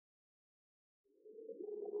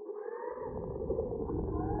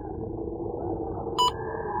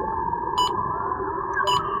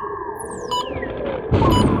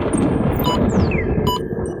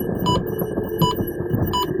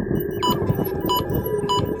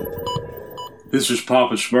This is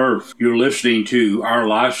Papa Smurf. You're listening to Our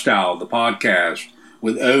Lifestyle, the podcast,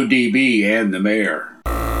 with ODB and the mayor.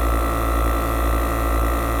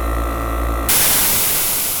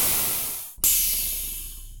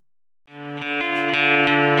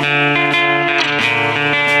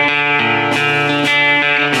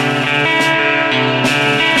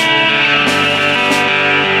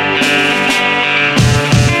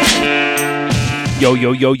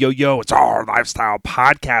 Yo, it's Our Lifestyle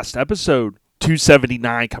Podcast, episode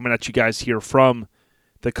 279, coming at you guys here from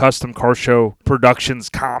the Custom Car Show Productions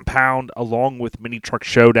compound, along with Mini Truck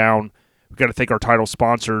Showdown. We've got to thank our title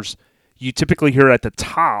sponsors. You typically hear at the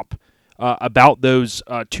top about those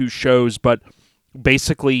two shows, but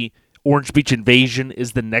basically, Orange Beach Invasion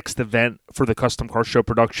is the next event for the Custom Car Show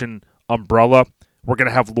Production umbrella. We're going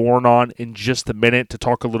to have Lauren on in just a minute to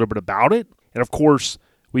talk a little bit about it. And of course,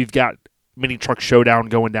 we've got Mini Truck Showdown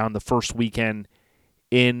going down the first weekend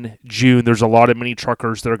in June. There's a lot of mini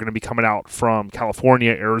truckers that are going to be coming out from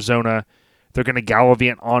California, Arizona. They're going to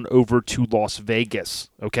gallivant on over to Las Vegas,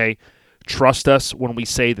 okay? Trust us when we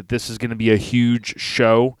say that this is going to be a huge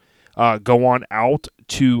show. Go on out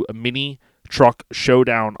to a Mini Truck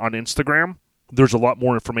Showdown on Instagram. There's a lot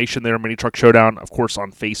more information there. Mini Truck Showdown, of course,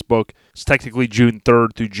 on Facebook. It's technically June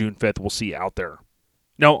 3rd through June 5th. We'll see you out there.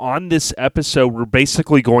 Now, on this episode, we're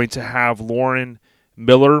basically going to have Lauren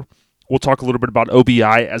Miller. We'll talk a little bit about OBI,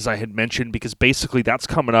 as I had mentioned, because basically that's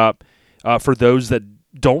coming up. For those that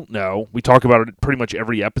don't know, we talk about it pretty much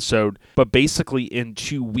every episode, but basically in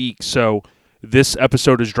 2 weeks. So this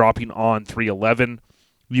episode is dropping on 3/11.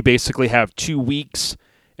 You basically have 2 weeks,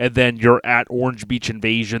 and then you're at Orange Beach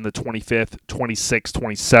Invasion the 25th, 26th,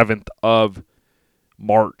 27th of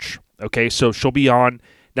March. Okay, so she'll be on.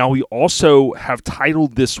 Now, we also have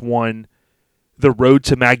titled this one The Road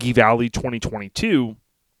to Maggie Valley 2022.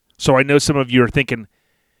 So I know some of you are thinking,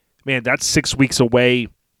 man, that's 6 weeks away.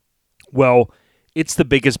 Well, it's the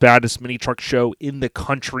biggest, baddest mini truck show in the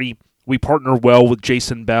country. We partner well with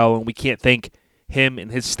Jason Bell, and we can't thank him and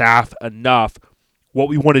his staff enough. What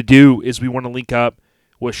we want to do is we want to link up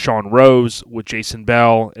with Sean Rose, with Jason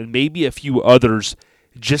Bell, and maybe a few others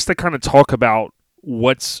just to kind of talk about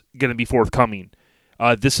what's going to be forthcoming.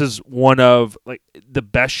 This is one of the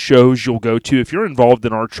best shows you'll go to if you're involved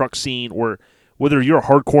in our truck scene, or whether you're a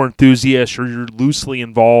hardcore enthusiast or you're loosely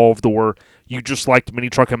involved or you just liked Mini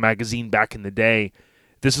Truckin' Magazine back in the day.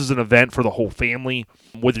 This is an event for the whole family.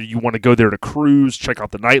 Whether you want to go there to cruise, check out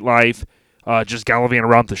the nightlife, just gallivant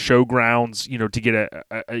around the showgrounds, to get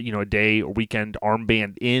a day or weekend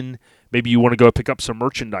armband in. Maybe you want to go pick up some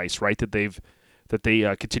merchandise, right? That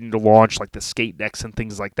they continue to launch, like the skate decks and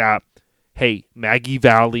things like that. Hey, Maggie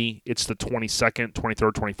Valley, it's the 22nd,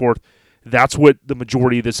 23rd, 24th. That's what the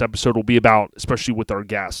majority of this episode will be about, especially with our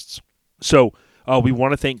guests. So we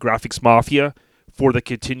want to thank Graphics Mafia for the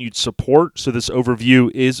continued support. So this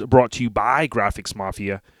overview is brought to you by Graphics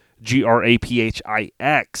Mafia,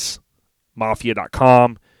 GRAPHIX,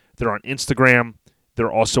 Mafia.com. They're on Instagram.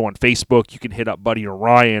 They're also on Facebook. You can hit up Buddy or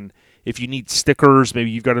Ryan. If you need stickers,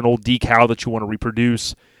 maybe you've got an old decal that you want to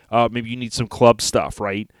reproduce. Maybe you need some club stuff,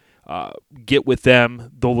 right? Get with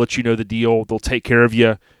them. They'll let you know the deal. They'll take care of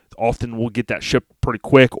you. Often we'll get that shipped pretty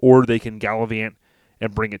quick, or they can gallivant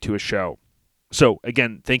and bring it to a show. So,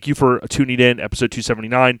 again, thank you for tuning in, episode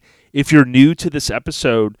 279. If you're new to this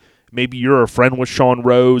episode, maybe you're a friend with Sean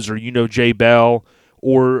Rose, or you know Jay Bell,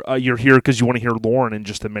 or you're here because you want to hear Lauren in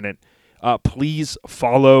just a minute. Please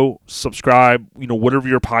follow, subscribe, whatever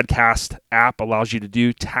your podcast app allows you to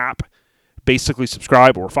do. Tap, basically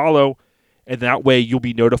subscribe or follow. And that way you'll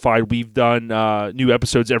be notified. We've done new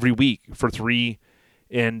episodes every week for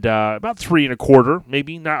about 3.25,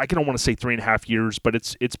 maybe not. I don't want to say 3.5 years, but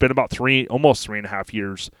it's been about almost 3.5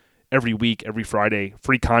 years every week, every Friday.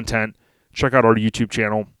 Free content. Check out our YouTube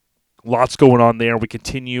channel. Lots going on there. I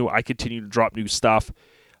continue to drop new stuff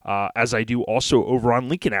as I do also over on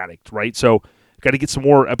Lincoln Addict, right? So got to get some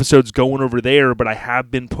more episodes going over there, but I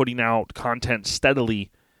have been putting out content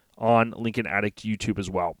steadily on Lincoln Addict YouTube as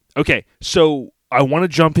well. Okay, so I want to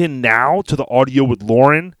jump in now to the audio with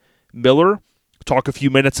Lauren Miller, talk a few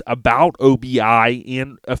minutes about OBI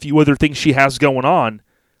and a few other things she has going on.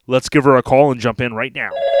 Let's give her a call and jump in right now.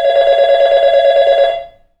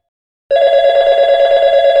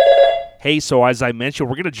 Hey, so as I mentioned,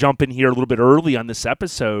 we're going to jump in here a little bit early on this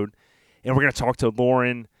episode, and we're going to talk to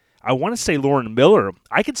Lauren. I want to say Lauren Miller.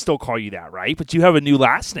 I can still call you that, right? But you have a new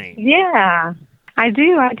last name. Yeah. I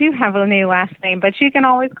do have a new last name, but you can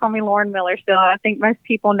always call me Lauren Miller still. I think most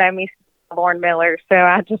people know me as Lauren Miller, so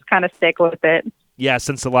I just kind of stick with it. Yeah,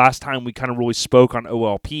 since the last time we kind of really spoke on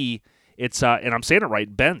OLP, it's, and I'm saying it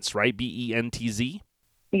right, Bentz, right? Bentz?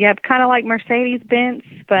 Yep, kind of like Mercedes-Benz,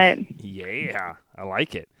 but Yeah, I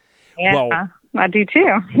like it. yeah, Well, I do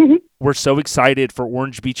too. we're so excited for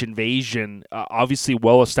Orange Beach Invasion. Obviously,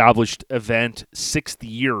 well-established event, 6th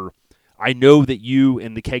year. I know that you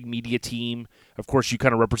and the Keg Media team, of course, you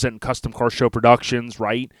kind of represent Custom Car Show Productions,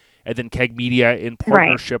 right? And then Keg Media in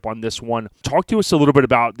partnership on this one. Talk to us a little bit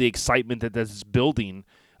about the excitement that this is building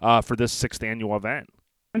for this 6th annual event.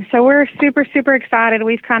 So we're super, super excited.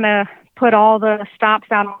 We've kind of put all the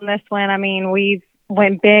stops out on this one. I mean, we've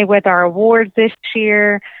went big with our awards this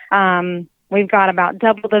year. We've got about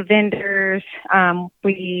double the vendors.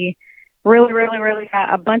 We really, really, really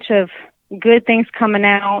got a bunch of good things coming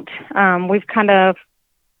out. We've kind of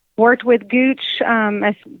worked with Gooch,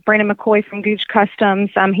 as Brandon McCoy from Gooch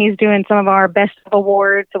Customs. He's doing some of our best of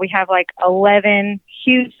awards. So we have like 11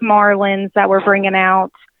 huge Marlins that we're bringing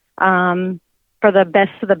out for the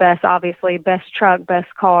best of the best, obviously. Best truck,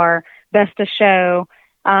 best car, best of show.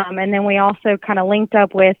 And then we also kind of linked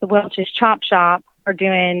up with the Welch's Chop Shop. We're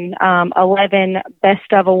doing 11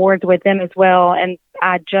 best of awards with them as well. And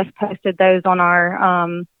I just posted those on our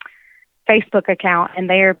Facebook account, and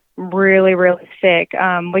they're really, really sick.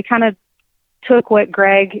 We kind of took what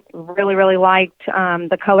Greg really, really liked,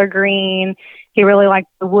 the color green. He really liked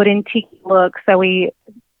the wooden tiki look. So we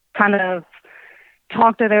kind of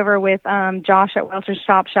talked it over with Josh at Welch's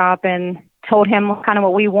Chop Shop and told him kind of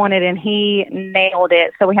what we wanted, and he nailed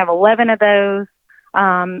it. So we have 11 of those.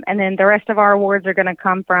 And then the rest of our awards are going to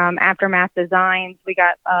come from Aftermath Designs. We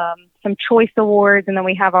got some choice awards, and then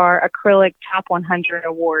we have our acrylic top 100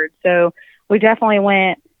 awards. So we definitely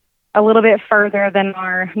went a little bit further than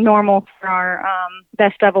our normal for our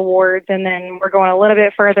best of awards. And then we're going a little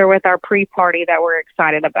bit further with our pre-party that we're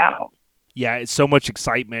excited about. Yeah, it's so much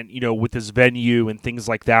excitement, with this venue and things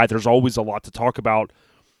like that. There's always a lot to talk about.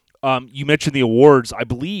 You mentioned the awards. I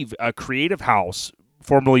believe Creative House,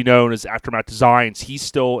 formerly known as Aftermath Designs, he's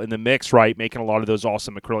still in the mix, right? Making a lot of those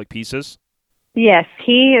awesome acrylic pieces. Yes,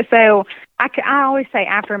 so I always say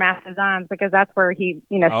Aftermath Designs because that's where he,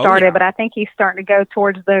 started, yeah. But I think he's starting to go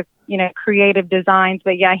towards the, creative designs.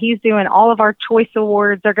 But yeah, he's doing all of our choice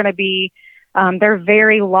awards. They're going to be, they're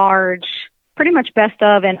very large, pretty much best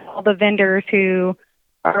of, and all the vendors who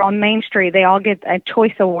are on Main Street, they all get a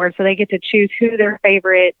choice award. So they get to choose who their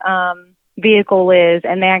favorite, vehicle is,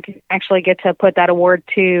 and they actually get to put that award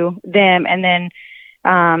to them. And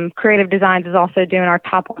then Creative Designs is also doing our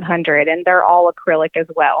top 100, and they're all acrylic as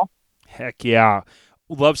well. Heck yeah.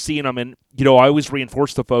 Love seeing them. And, I always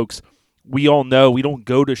reinforce to folks, we all know we don't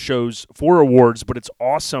go to shows for awards, but it's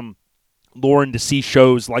awesome, Lauren, to see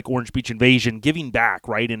shows like Orange Beach Invasion giving back,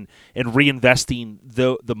 right, and reinvesting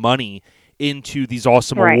the money into these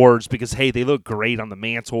awesome awards because, hey, they look great on the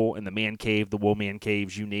mantle, in the man cave, the wool man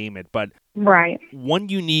caves, you name it. But one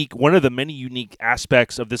of the many unique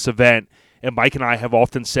aspects of this event, and Mike and I have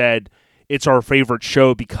often said it's our favorite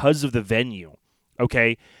show because of the venue,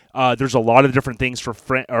 okay? There's a lot of different things for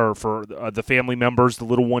the family members, the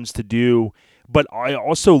little ones to do, but I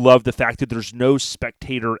also love the fact that there's no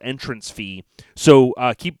spectator entrance fee. So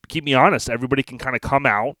keep me honest, everybody can kind of come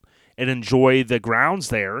out and enjoy the grounds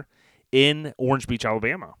there in Orange Beach,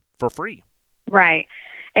 Alabama, for free. Right.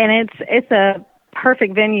 And it's a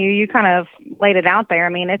perfect venue. You kind of laid it out there. I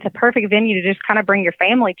mean, it's a perfect venue to just kind of bring your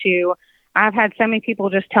family to. I've had so many people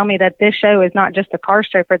just tell me that this show is not just a car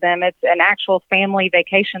show for them. It's an actual family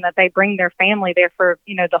vacation that they bring their family there for,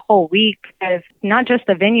 the whole week. It's not just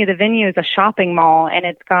the venue. The venue is a shopping mall, and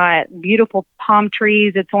it's got beautiful palm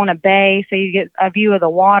trees. It's on a bay, so you get a view of the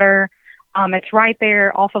water. It's right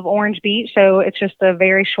there off of Orange Beach, so it's just a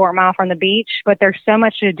very short mile from the beach. But there's so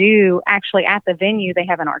much to do actually at the venue. They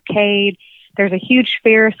have an arcade. There's a huge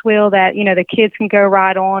Ferris wheel that, the kids can go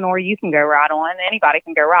ride on, or you can go ride on. Anybody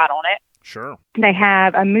can go ride on it. Sure. They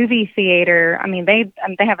have a movie theater. I mean, they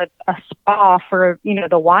have a spa for, the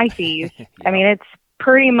wifeys. Yeah. I mean, it's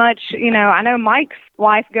pretty much, I know Mike's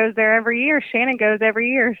wife goes there every year. Shannon goes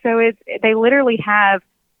every year. So they literally have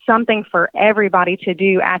something for everybody to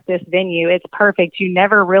do at this venue. It's perfect. You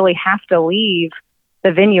never really have to leave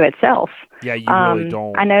the venue itself. Yeah, you really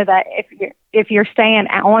don't. I know that if you're staying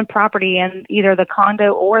on property in either the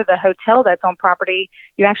condo or the hotel that's on property,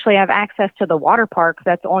 you actually have access to the water park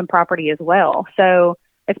that's on property as well. So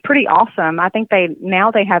it's pretty awesome. I think they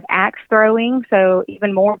have axe throwing, so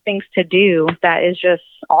even more things to do. That is just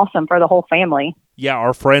awesome for the whole family. Yeah,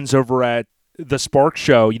 our friends over at the Spark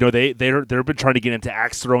Show, they've been trying to get into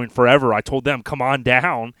axe throwing forever. I told them, come on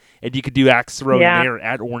down, and you could do axe throwing there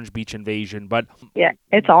at Orange Beach Invasion. But yeah,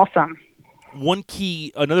 it's awesome.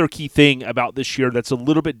 Another key thing about this year that's a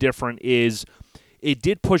little bit different is it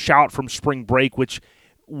did push out from spring break, which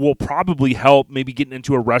will probably help maybe getting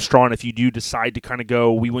into a restaurant if you do decide to kind of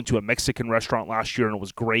go. We went to a Mexican restaurant last year and it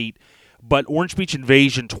was great. But Orange Beach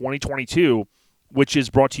Invasion 2022, which is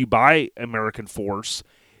brought to you by American Force,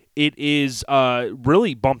 it is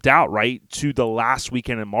really bumped out, right, to the last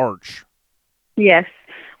weekend in March. Yes,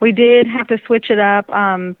 we did have to switch it up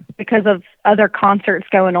because of other concerts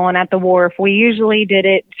going on at the Wharf. We usually did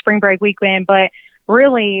it spring break weekend, but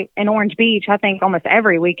really in Orange Beach, I think almost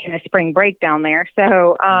every weekend is spring break down there.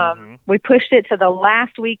 So we pushed it to the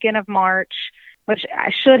last weekend of March, which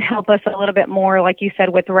should help us a little bit more, like you said,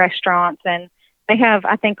 with restaurants. And they have,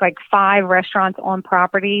 I think, like 5 restaurants on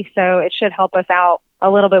property, so it should help us out a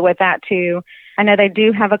little bit with that too. I know they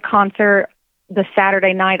do have a concert the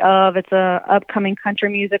Saturday night of. It's a upcoming country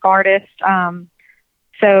music artist.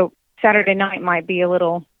 So Saturday night might be a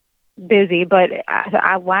little busy, but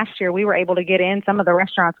last year we were able to get in some of the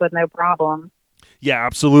restaurants with no problem. Yeah,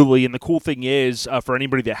 absolutely. And the cool thing is, for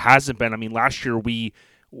anybody that hasn't been, I mean, last year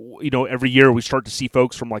every year we start to see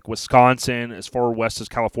folks from like Wisconsin, as far west as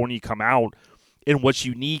California, come out. And what's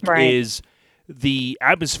unique is the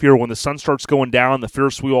atmosphere when the sun starts going down, the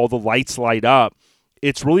Ferris wheel, all the lights light up.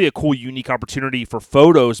 It's really a cool, unique opportunity for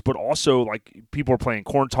photos, but also like people are playing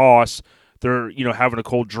corn toss, they're having a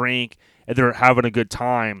cold drink, and they're having a good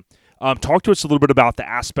time. Talk to us a little bit about the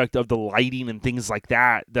aspect of the lighting and things like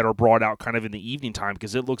that are brought out kind of in the evening time,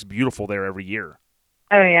 because it looks beautiful there every year.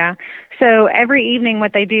 Oh, yeah. So every evening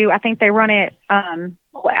what they do, I think they run it,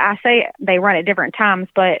 I say they run at different times,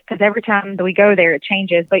 but because every time that we go there, it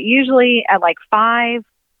changes. But usually at like 5,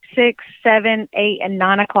 6, 7, 8, and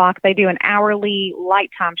 9 o'clock, they do an hourly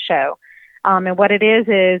light time show. And what it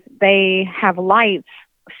is they have lights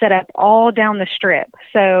set up all down the strip.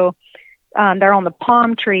 So they're on the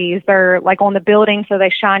palm trees. They're like on the building, so they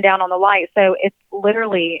shine down on the lights. So it's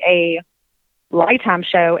literally a lighttime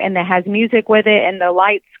show, and that has music with it, and the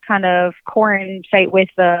lights kind of coincide with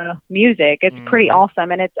the music. It's pretty awesome,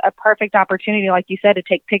 and it's a perfect opportunity, like you said, to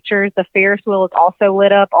take pictures. The Ferris wheel is also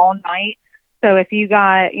lit up all night. So if you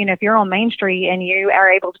got, if you're on Main Street and you are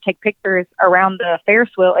able to take pictures around the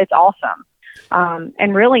Ferris wheel, it's awesome.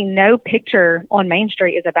 And really no picture on Main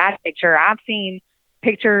Street is a bad picture. I've seen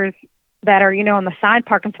pictures that are, on the side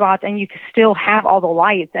parking spots, and you can still have all the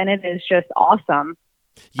lights, and it is just awesome.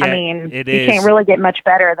 Yeah, I mean, you can't really get much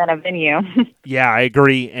better than a venue. Yeah, I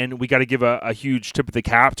agree. And we got to give a huge tip of the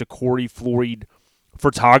cap to Corey Floyd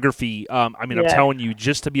Photography. I'm telling you,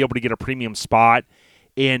 just to be able to get a premium spot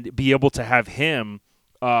and be able to have him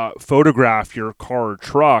photograph your car or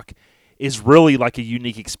truck is really like a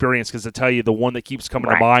unique experience. Because I tell you, the one that keeps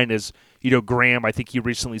coming to mind is, Graham. I think he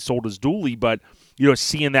recently sold his dually, but,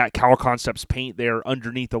 seeing that Cal Concepts paint there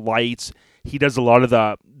underneath the lights, he does a lot of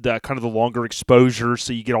the kind of the longer exposure,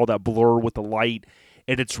 so you get all that blur with the light,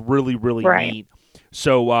 and it's really, really neat.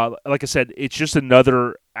 So, like I said, it's just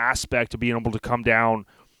another aspect of being able to come down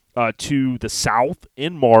to the South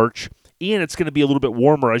in March, and it's going to be a little bit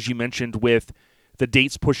warmer, as you mentioned, with the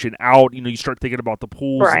dates pushing out. You start thinking about the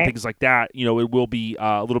pools and things like that. It will be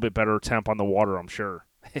a little bit better temp on the water, I'm sure.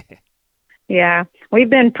 Yeah, we've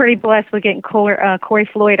been pretty blessed with getting Corey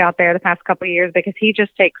Floyd out there the past couple of years, because he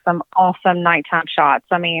just takes some awesome nighttime shots.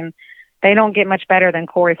 I mean, they don't get much better than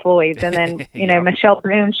Corey Floyd's. And then, Michelle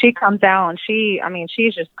Boone, she comes out and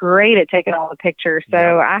she's just great at taking all the pictures.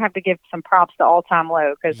 So I have to give some props to All Time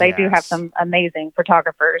Low, because they do have some amazing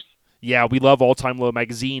photographers. Yeah, we love All Time Low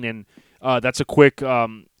magazine, and that's a quick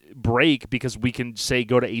break, because we can say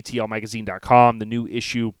go to atlmagazine.com. The new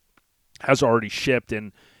issue has already shipped,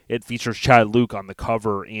 and it features Chad Luke on the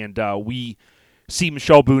cover, and we see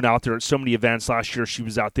Michelle Boone out there at so many events. Last year she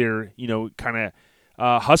was out there, kind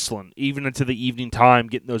of hustling, even into the evening time,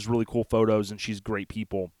 getting those really cool photos, and she's great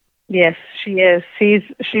people. Yes, she is.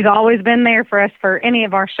 She's always been there for us for any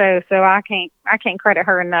of our shows, so I can't credit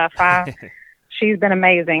her enough. She's been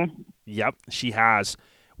amazing. Yep, she has.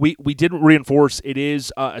 We did reinforce it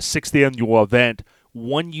is a 6th annual event.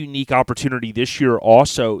 One unique opportunity this year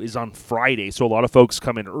also is on Friday, so a lot of folks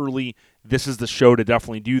come in early. This is the show to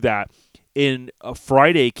definitely do that. In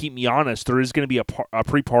Friday, keep me honest, there is going to be a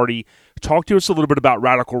pre-party. Talk to us a little bit about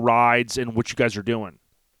Radical Rides and what you guys are doing.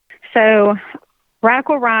 So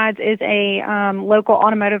Radical Rides is a local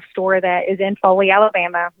automotive store that is in Foley,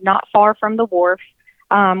 Alabama, not far from the Wharf.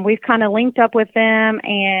 We've kind of linked up with them,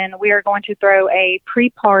 and we are going to throw a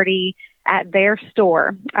pre-party at their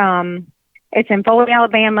store. It's in Foley,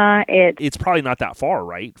 Alabama. It's probably not that far,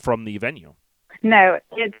 right, from the venue? No,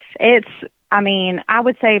 it's. I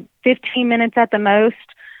would say 15 minutes at the most.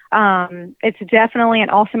 It's definitely an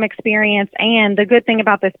awesome experience. And the good thing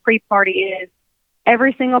about this pre-party is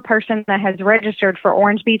every single person that has registered for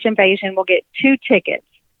Orange Beach Invasion will get 2 tickets.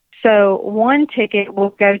 So one ticket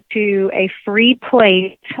will go to a free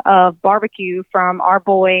plate of barbecue from our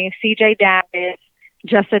boy, CJ Davis,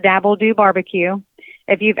 Just a Dabble Do Barbecue.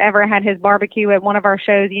 If you've ever had his barbecue at one of our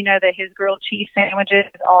shows, you know that his grilled cheese sandwiches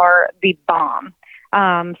are the bomb.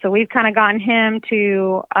 So we've kind of gotten him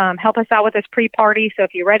to help us out with this pre-party. So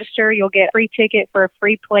if you register, you'll get a free ticket for a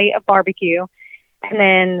free plate of barbecue. And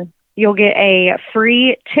then you'll get a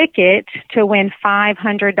free ticket to win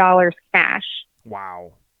 $500 cash.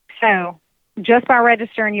 Wow. So just by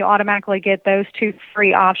registering, you automatically get those two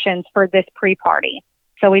free options for this pre-party.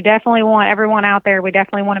 So we definitely want everyone out there. We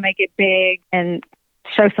definitely want to make it big and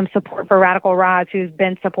show some support for Radical Rides, who's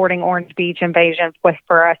been supporting Orange Beach Invasion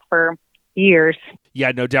for us for years.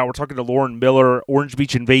 Yeah, no doubt. We're talking to Lauren Miller. Orange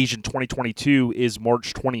Beach Invasion 2022 is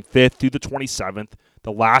March 25th through the 27th,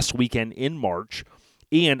 the last weekend in March.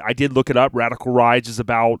 And I did look it up. Radical Rides is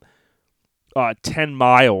about 10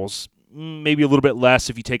 miles, maybe a little bit less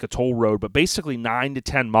if you take a toll road, but basically 9 to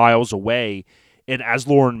 10 miles away. And as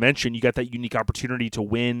Lauren mentioned, you got that unique opportunity to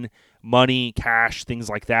win money, cash, things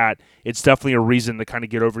like that. It's definitely a reason to kind of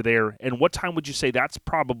get over there. And what time would you say that's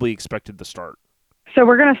probably expected to start? So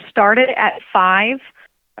we're going to start it at 5.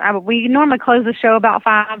 We normally close the show about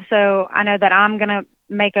 5, so I know that I'm going to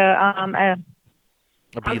make I'm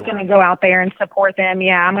going to go out there and support them.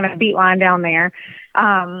 Yeah, I'm going to beat line down there.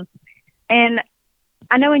 And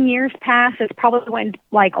I know in years past, it's probably went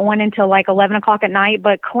on until 11 o'clock at night,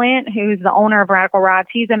 but Clint, who's the owner of Radical Rides,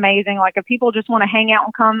 he's amazing. Like if people just want to hang out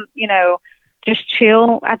and come, just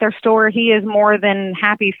chill at their store, he is more than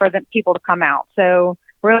happy for the people to come out. So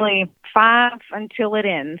really 5 until it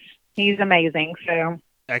ends. He's amazing. So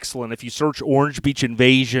excellent. If you search Orange Beach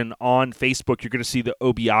Invasion on Facebook, you're going to see the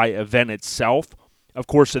OBI event itself. Of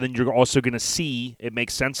course, and then you're also going to see, it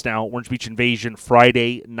makes sense now, Orange Beach Invasion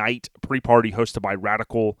Friday night pre-party hosted by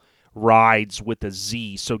Radical Rides with a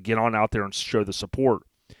Z. So get on out there and show the support.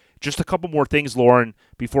 Just a couple more things, Lauren,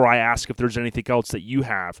 before I ask if there's anything else that you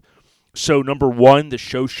have. So number one, the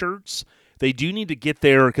show shirts. They do need to get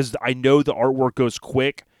there because I know the artwork goes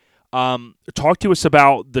quick. Talk to us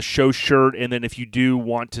about the show shirt, and then if you do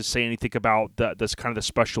want to say anything about this kind of the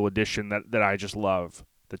special edition that I just love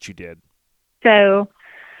that you did. So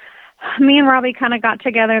me and Robbie kind of got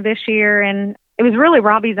together this year, and it was really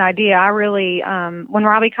Robbie's idea. I really, when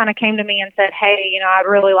Robbie kind of came to me and said, hey, I'd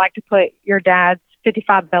really like to put your dad's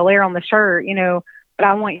 55 Bel Air on the shirt, but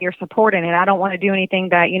I want your support in it. I don't want to do anything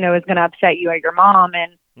that, is going to upset you or your mom.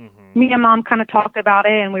 And me and Mom kind of talked about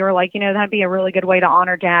it, and we were like, that'd be a really good way to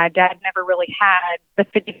honor Dad. Dad never really had the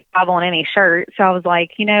 55 on any shirt. So I was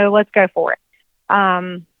like, let's go for it.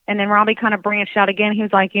 And then Robbie kind of branched out again. He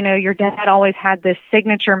was like, your dad always had this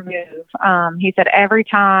signature move. He said every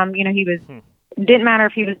time, he was, didn't matter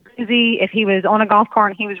if he was busy, if he was on a golf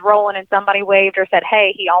cart and he was rolling and somebody waved or said,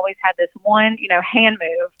 hey, he always had this one, hand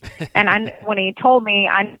move. And when he told me,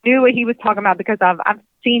 I knew what he was talking about because I've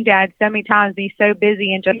seen Dad so many times be so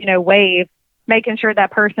busy and just, wave, making sure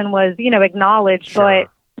that person was, acknowledged, Sure.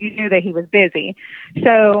 But you knew that he was busy.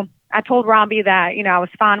 So I told Robbie that, I was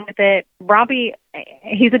fine with it. Robbie,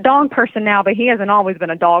 he's a dog person now, but he hasn't always been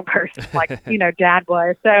a dog person like, Dad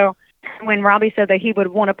was. So when Robbie said that he would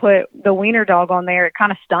want to put the wiener dog on there, it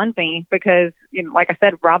kind of stunned me because, like I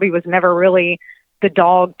said, Robbie was never really the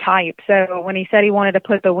dog type. So when he said he wanted to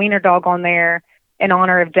put the wiener dog on there in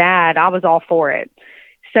honor of Dad, I was all for it.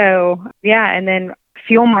 So, yeah, and then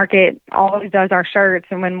Fuel Market always does our shirts.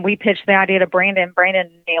 And when we pitched the idea to Brandon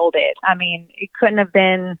nailed it. I mean, it couldn't have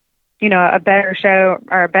been a better show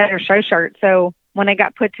or a better show shirt. So when it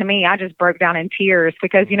got put to me, I just broke down in tears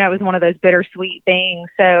because, it was one of those bittersweet things.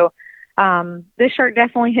 So this shirt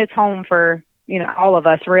definitely hits home for, all of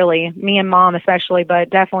us, really, me and Mom especially, but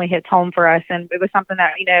definitely hits home for us. And it was something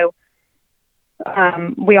that,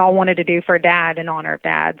 we all wanted to do for Dad in honor of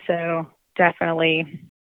Dad. So definitely,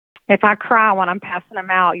 if I cry when I'm passing them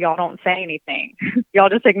out, y'all don't say anything. Y'all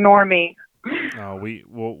just ignore me.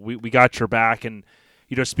 We got your back. And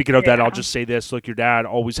speaking of that, I'll just say this. Look, your dad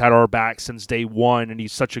always had our back since day one, and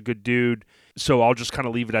he's such a good dude. So I'll just kind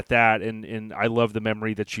of leave it at that. And I love the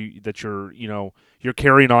memory that you're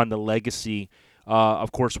carrying on the legacy.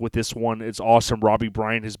 Of course, with this one, it's awesome. Robbie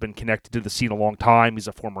Bryant has been connected to the scene a long time. He's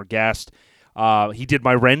a former guest. He did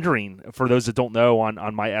my rendering, for those that don't know,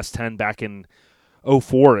 on my S10 back in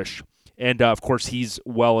 04-ish. And, of course, he's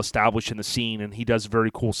well established in the scene, and he does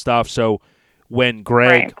very cool stuff. So when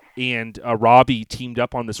Greg and Robbie teamed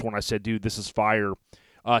up on this one, I said, dude, this is fire.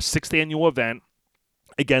 6th annual event,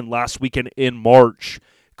 again, last weekend in March.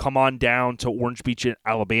 Come on down to Orange Beach,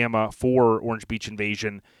 Alabama for Orange Beach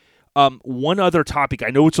Invasion. One other topic,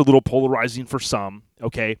 I know it's a little polarizing for some,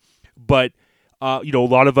 okay, but A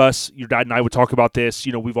lot of us, your dad and I would talk about this.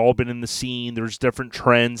 We've all been in the scene. There's different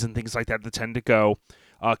trends and things like that tend to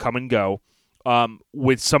come and go.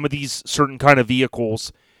 With some of these certain kind of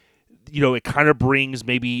vehicles, it kind of brings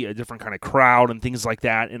maybe a different kind of crowd and things like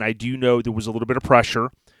that. And I do know there was a little bit of pressure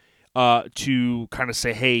to kind of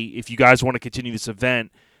say, hey, if you guys want to continue this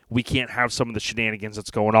event, we can't have some of the shenanigans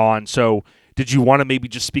that's going on. So did you want to maybe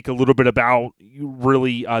just speak a little bit about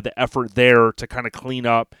really the effort there to kind of clean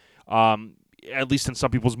up, at least in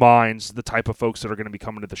some people's minds, the type of folks that are going to be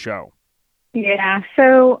coming to the show? Yeah.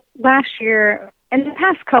 So last year, in the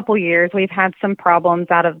past couple years, we've had some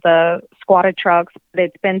problems out of the squatted trucks.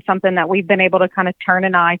 It's been something that we've been able to kind of turn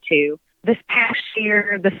an eye to. This past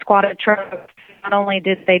year, the squatted trucks, not only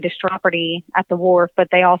did they destroy property at the wharf, but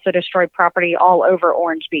they also destroyed property all over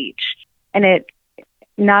Orange Beach. And it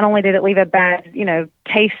not only did it leave a bad,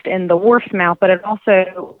 taste in the wharf's mouth, but it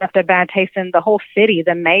also left a bad taste in the whole city,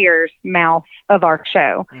 the mayor's mouth of our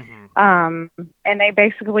show. Mm-hmm. And they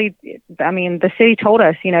basically, the city told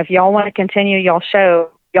us, if y'all want to continue y'all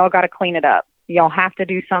show, y'all got to clean it up. Y'all have to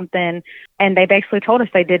do something. And they basically told us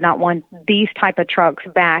they did not want these type of trucks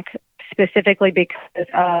back, specifically because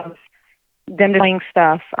of them doing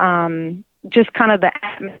stuff, just kind of the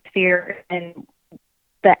atmosphere and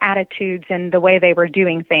the attitudes and the way they were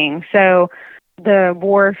doing things. So the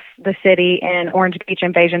wharf, the city, and Orange Beach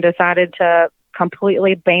Invasion decided to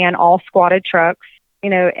completely ban all squatted trucks,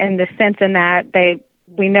 in the sense in that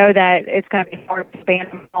we know that it's going to be hard to ban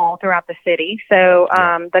them all throughout the city. So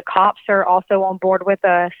the cops are also on board with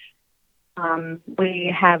us.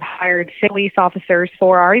 We have hired 6 police officers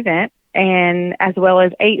for our event, and as well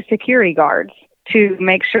as 8 security guards to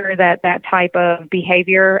make sure that that type of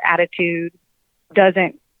behavior, attitude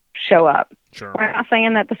doesn't show up. Sure. We're not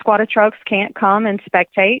saying that the squatted trucks can't come and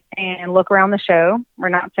spectate and look around the show. We're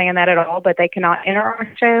not saying that at all, but they cannot enter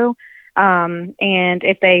our show. And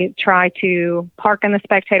if they try to park in the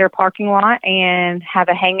spectator parking lot and have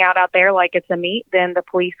a hangout out there like it's a meet, then the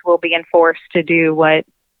police will be enforced to do what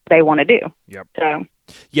they want to do. Yep. So.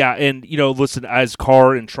 Yeah, and, listen, as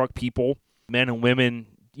car and truck people, men and women,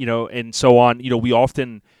 and so on, we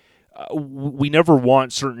often, we never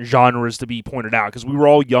want certain genres to be pointed out because we were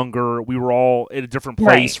all younger, we were all in a different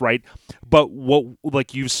place, right? But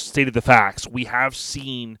like you've stated the facts, we have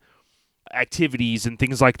seen activities and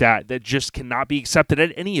things like that just cannot be accepted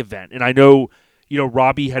at any event. And I know,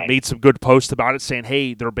 Robbie had made some good posts about it saying,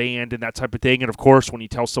 hey, they're banned and that type of thing. And of course, when you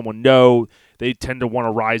tell someone no, they tend to want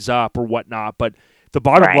to rise up or whatnot. But the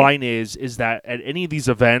bottom line is that at any of these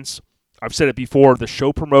events, I've said it before, the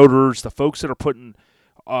show promoters, the folks that are putting,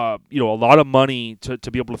 a lot of money to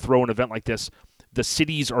be able to throw an event like this, the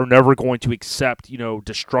cities are never going to accept,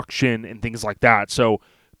 destruction and things like that. So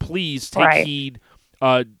please take heed.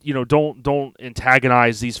 Don't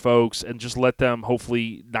antagonize these folks and just let them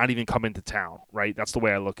hopefully not even come into town. Right. That's the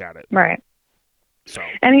way I look at it. Right. So,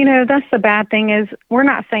 and that's the bad thing is we're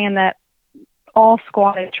not saying that all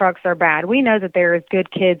squatted trucks are bad. We know that there's good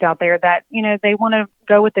kids out there that, they want to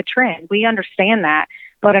go with the trend. We understand that.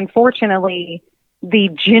 But unfortunately, the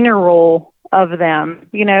general of them,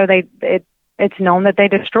 it's known that they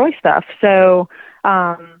destroy stuff. So,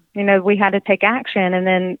 we had to take action. And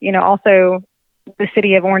then, also the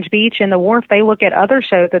city of Orange Beach and the wharf, they look at other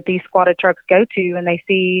shows that these squatted trucks go to and they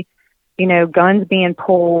see, guns being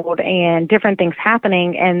pulled and different things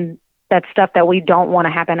happening. And that's stuff that we don't want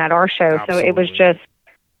to happen at our show. Absolutely. So it was just,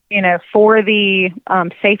 for the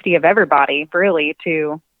safety of everybody, really,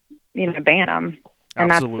 to, ban them.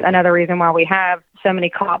 And Absolutely. That's another reason why we have so many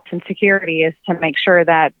cops and security is to make sure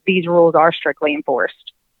that these rules are strictly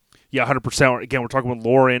enforced. Yeah, 100%. Again, we're talking with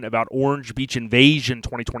Lauren about Orange Beach Invasion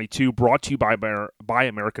 2022, brought to you by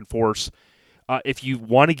American Force. If you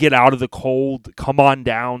want to get out of the cold, come on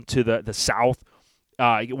down to the South.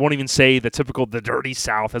 You won't even say the dirty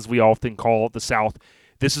South, as we often call it, the South.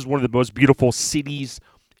 This is one of the most beautiful cities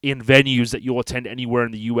and venues that you'll attend anywhere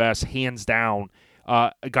in the U.S., hands down.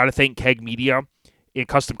 I got to thank Keg Media and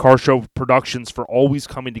Custom Car Show Productions for always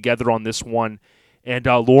coming together on this one. And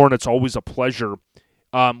Lauren, it's always a pleasure.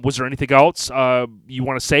 Was there anything else you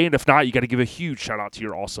want to say? And if not, you got to give a huge shout out to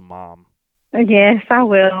your awesome mom. Yes, I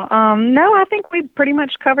will. No, I think we pretty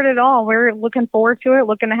much covered it all. We're looking forward to it,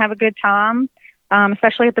 looking to have a good time,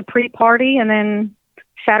 especially at the pre-party. And then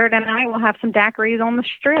Saturday night, we'll have some daiquiris on the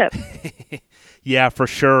strip. Yeah, for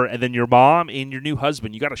sure. And then your mom and your new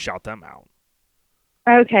husband, you got to shout them out.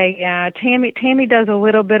 Okay, yeah. Tammy does a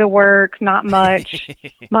little bit of work, not much.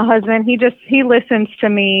 My husband, he listens to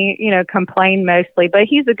me, complain mostly, but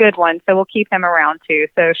he's a good one, so we'll keep him around too.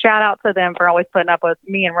 So shout out to them for always putting up with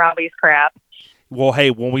me and Robbie's crap. Well,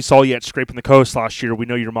 hey, when we saw you at Scraping the Coast last year, we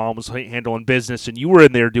know your mom was handling business, and you were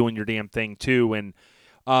in there doing your damn thing too. And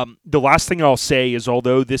the last thing I'll say is,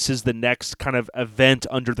 although this is the next kind of event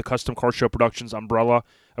under the Custom Car Show Productions umbrella,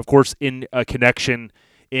 of course, in connection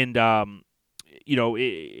in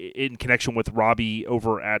in connection with Robbie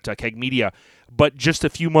over at Keg Media, but just a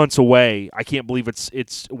few months away. I can't believe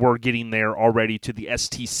we're getting there already to the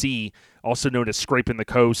STC, also known as Scraping the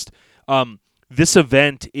Coast. This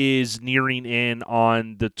event is nearing in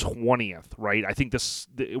on the 20th, right? I think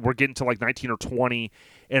we're getting to like 19 or 20,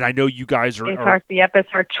 and I know you guys are. It's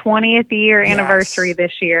our 20th year anniversary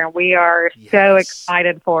this year, and we are so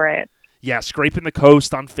excited for it. Yeah, Scraping the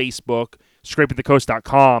Coast on Facebook,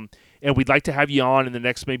 scrapingthecoast.com, and we'd like to have you on in the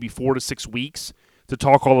next maybe 4 to 6 weeks to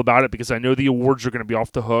talk all about it, because I know the awards are going to be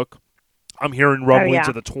off the hook. I'm hearing rumblings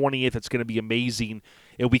of the 20th. It's going to be amazing,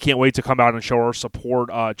 and we can't wait to come out and show our support.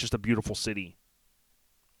 Just a beautiful city.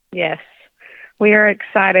 Yes, we are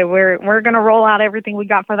excited. We're going to roll out everything we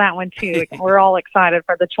got for that one too. We're all excited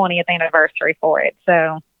for the 20th anniversary for it.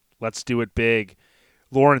 So let's do it big.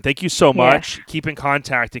 Lauren, thank you so much. Keep in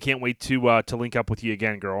contact. I can't wait to link up with you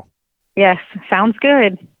again, girl. Yes, sounds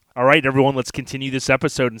good. All right, everyone, let's continue this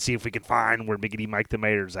episode and see if we can find where Miggity Mike the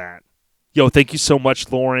Mayor's at. Yo, thank you so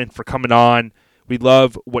much, Lauren, for coming on. We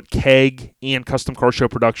love what Keg and Custom Car Show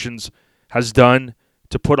Productions has done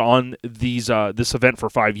to put on this event for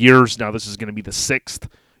 5 years. Now this is going to be the 6th,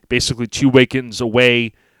 basically 2 weekends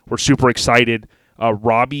away. We're super excited.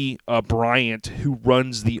 Robbie Bryant, who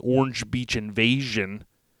runs the Orange Beach Invasion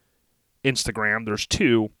Instagram, there's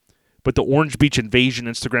 2, but the Orange Beach Invasion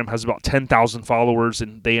Instagram has about 10,000 followers,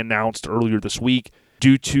 and they announced earlier this week,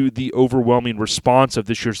 due to the overwhelming response of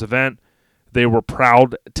this year's event, they were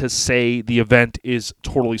proud to say the event is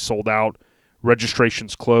totally sold out.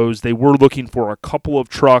 Registrations closed. They were looking for a couple of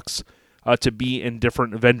trucks to be in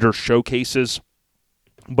different vendor showcases,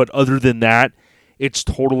 but other than that, it's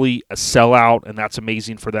totally a sellout, and that's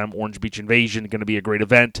amazing for them. Orange Beach Invasion, going to be a great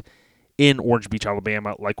event in Orange Beach,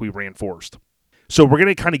 Alabama, like we reinforced. So we're going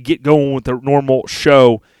to kind of get going with the normal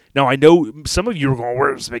show. Now, I know some of you are going,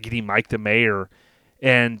 where's Miggity Mike the Mayor?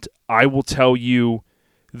 And I will tell you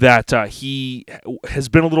that he has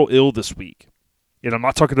been a little ill this week. And I'm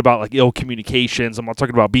not talking about like ill communications. I'm not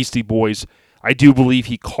talking about Beastie Boys. I do believe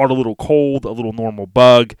he caught a little cold, a little normal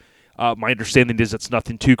bug. My understanding is it's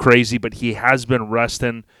nothing too crazy, but he has been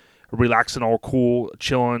resting, relaxing, all cool,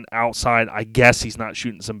 chilling outside. I guess he's not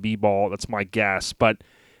shooting some b-ball. That's my guess. But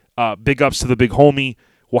big ups to the big homie.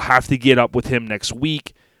 We'll have to get up with him next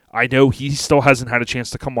week. I know he still hasn't had a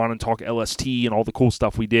chance to come on and talk LST and all the cool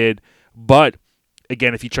stuff we did. But,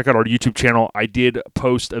 again, if you check out our YouTube channel, I did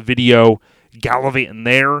post a video gallivanting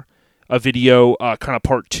there, a video kind of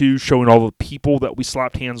part 2 showing all the people that we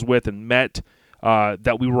slapped hands with and met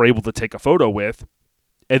that we were able to take a photo with.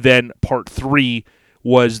 And then part 3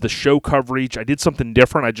 was the show coverage. I did something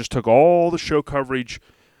different. I just took all the show coverage,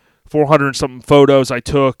 400 and something photos I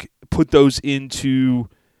took, put those into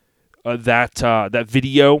that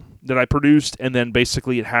video that I produced, and then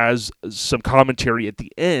basically it has some commentary at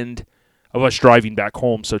the end of us driving back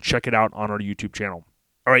home. So check it out on our YouTube channel.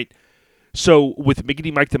 All right. So with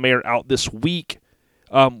Miggity Mike the Mayor out this week,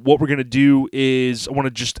 what we're going to do is I want to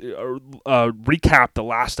just recap the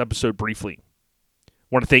last episode briefly. I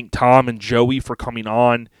want to thank Tom and Joey for coming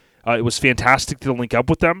on. It was fantastic to link up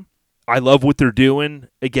with them. I love what they're doing.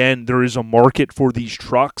 Again, there is a market for these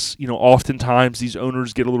trucks. You know, oftentimes these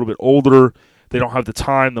owners get a little bit older. They don't have the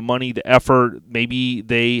time, the money, the effort. Maybe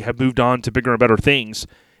they have moved on to bigger and better things,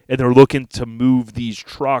 and they're looking to move these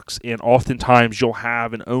trucks. And oftentimes you'll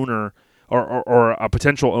have an owner or a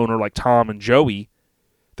potential owner like Tom and Joey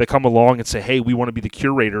that come along and say, hey, we want to be the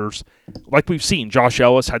curators. Like we've seen, Josh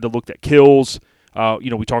Ellis had to look at Kills.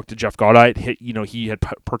 We talked to Jeff Goddard. He had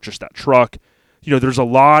purchased that truck. There's a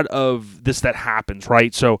lot of this that happens,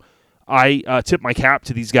 right? So I tip my cap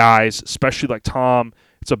to these guys, especially like Tom.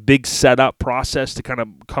 It's a big setup process to kind of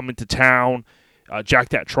come into town, jack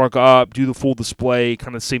that truck up, do the full display,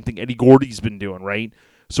 kind of the same thing Eddie Gordy's been doing, right?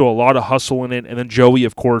 So a lot of hustle in it. And then Joey,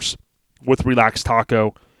 of course, with Relax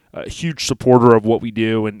Taco, a huge supporter of what we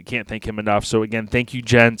do, and can't thank him enough. So again, thank you,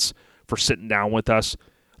 gents, for sitting down with us.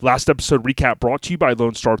 Last episode recap brought to you by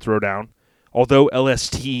Lone Star Throwdown. Although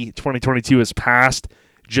LST 2022 has passed,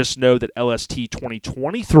 just know that LST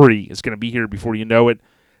 2023 is going to be here before you know it.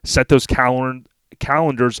 Set those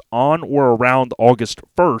calendars on or around August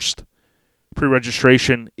 1st.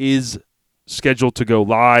 Pre-registration is scheduled to go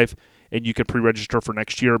live, and you can pre-register for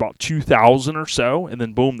next year, about 2,000 or so, and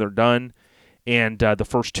then boom, they're done. And the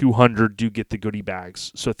first 200 do get the goodie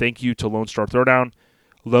bags. So thank you to Lone Star Throwdown,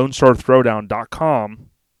 LoneStarThrowdown.com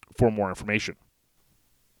for more information.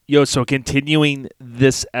 So continuing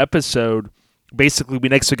this episode, basically we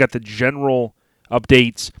next got the general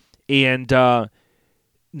updates and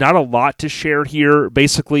not a lot to share here.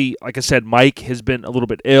 Basically, like I said, Mike has been a little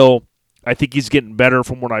bit ill. I think he's getting better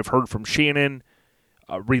from what I've heard from Shannon.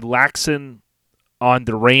 Relaxing on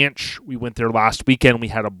the ranch. We went there last weekend. We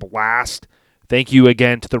had a blast. Thank you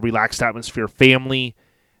again to the Relaxed Atmosphere family.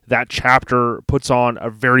 That chapter puts on a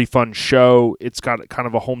very fun show. It's got kind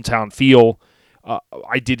of a hometown feel.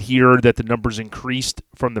 I did hear that the numbers increased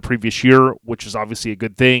from the previous year, which is obviously a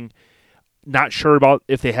good thing. Not sure about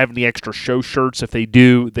if they have any extra show shirts. If they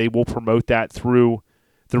do, they will promote that through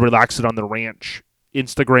the Relax It on the Ranch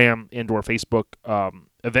Instagram and or Facebook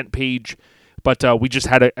event page. But we just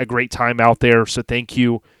had a great time out there, so thank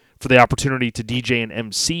you for the opportunity to DJ and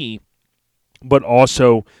MC, but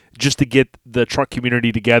also just to get the truck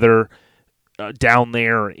community together down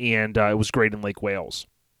there, and it was great in Lake Wales.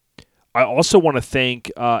 I also want to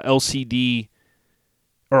thank LCD,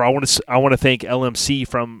 or I want to thank LMC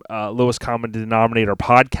from Lowest Common Denominator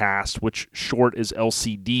Podcast, which short is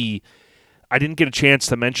LCD. I didn't get a chance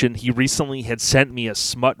to mention he recently had sent me a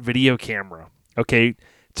smut video camera, okay,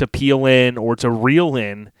 to peel in or to reel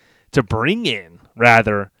in, to bring in,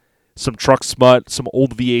 rather, some truck smut, some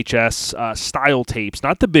old VHS style tapes,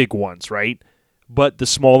 not the big ones, right, but the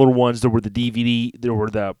smaller ones. There were the DVD, there were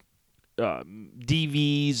the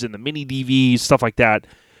DVs and the mini DVs, stuff like that.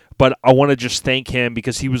 But I want to just thank him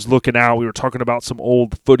because he was looking out. We were talking about some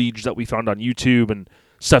old footage that we found on YouTube and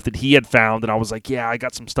stuff that he had found. And I was like, yeah, I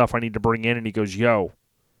got some stuff I need to bring in. And he goes, yo,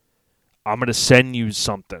 I'm going to send you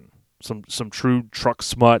something, some true truck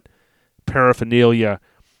smut paraphernalia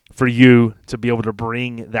for you to be able to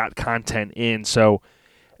bring that content in. So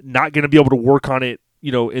not going to be able to work on it,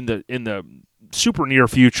 in the super near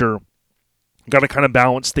future. Got to kind of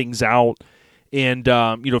balance things out and,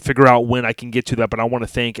 figure out when I can get to that. But I want to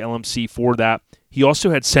thank LMC for that. He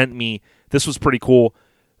also had sent me, this was pretty cool,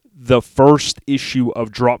 the first issue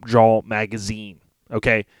of Drop Jaw magazine.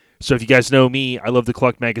 Okay. So if you guys know me, I love to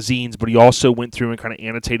collect magazines, but he also went through and kind of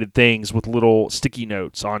annotated things with little sticky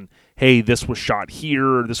notes on, hey, this was shot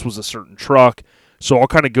here, this was a certain truck. So I'll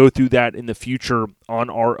kind of go through that in the future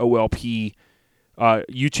on our OLP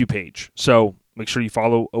YouTube page. So make sure you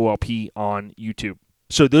follow OLP on YouTube.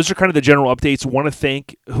 So those are kind of the general updates. I want to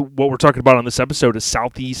thank what we're talking about on this episode is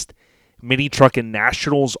Southeast Mini Truckin'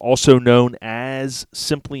 Nationals, also known as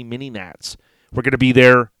simply Mini Nats. We're going to be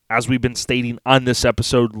there, as we've been stating on this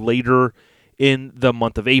episode, later in the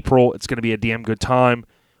month of April. It's going to be a damn good time.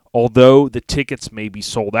 Although the tickets may be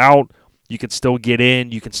sold out, you can still get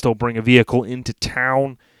in. You can still bring a vehicle into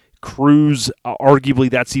town. Cruise, arguably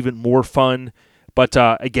that's even more fun. But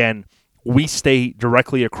again, we stay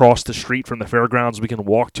directly across the street from the fairgrounds. We can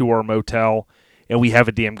walk to our motel, and we have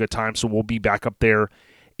a damn good time, so we'll be back up there.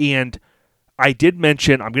 And I did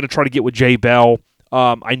mention I'm going to try to get with Jay Bell.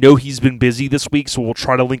 I know he's been busy this week, so we'll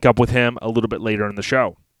try to link up with him a little bit later in the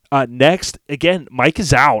show. Next, again, Mike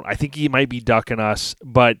is out. I think he might be ducking us,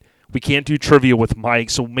 but we can't do trivia with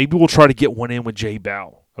Mike, so maybe we'll try to get one in with Jay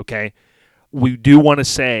Bell, okay? We do want to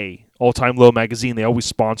say, All Time Low Magazine, they always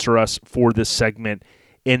sponsor us for this segment,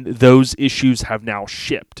 and those issues have now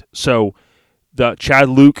shipped. So the Chad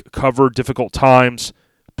Luke cover, Difficult Times,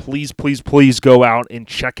 please, please, please go out and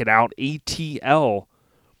check it out.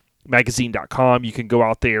 ATLmagazine.com. You can go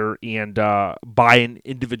out there and buy an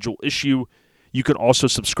individual issue. You can also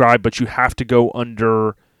subscribe, but you have to go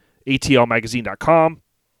under atlmagazine.com,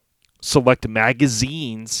 select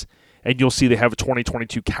magazines, and you'll see they have a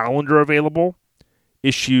 2022 calendar available.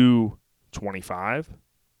 Issue 25,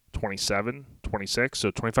 27, 26, so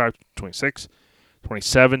 25, 26,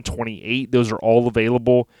 27, 28, those are all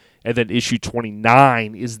available. And then issue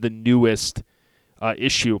 29 is the newest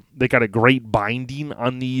issue. They got a great binding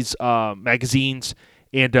on these magazines,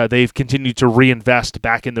 and they've continued to reinvest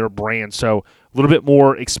back in their brand. So a little bit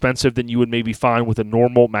more expensive than you would maybe find with a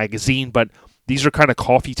normal magazine, but these are kind of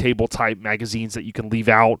coffee table type magazines that you can leave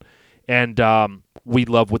out, and we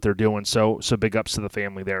love what they're doing. So big ups to the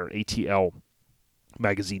family there,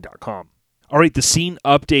 atlmagazine.com. All right, the scene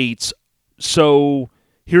updates. So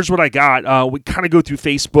here's what I got. We kind of go through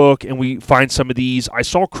Facebook and we find some of these. I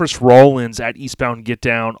saw Chris Rollins at Eastbound Get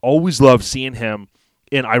Down. Always loved seeing him.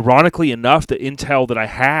 And ironically enough, the intel that I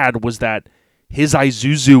had was that his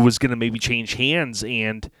Isuzu was going to maybe change hands,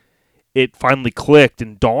 and it finally clicked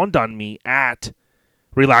and dawned on me at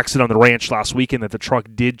Relax It on the Ranch last weekend that the truck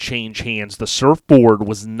did change hands. The surfboard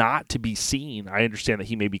was not to be seen. I understand that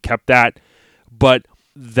he maybe kept that, but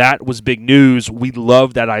that was big news. We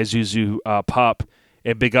love that Isuzu pup,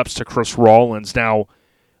 and big ups to Chris Rollins. Now,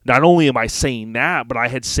 not only am I saying that, but I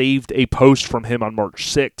had saved a post from him on March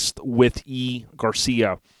 6th with E.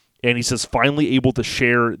 Garcia. And he says, finally able to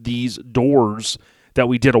share these doors that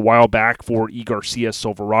we did a while back for E. Garcia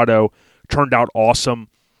Silverado. Turned out awesome.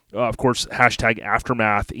 Of course, hashtag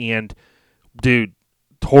Aftermath. And, dude,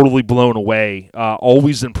 totally blown away.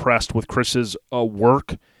 Always impressed with Chris's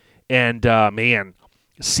work. And, man,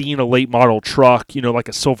 seeing a late model truck, like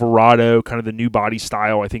a Silverado, kind of the new body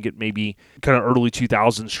style. I think it may be kind of early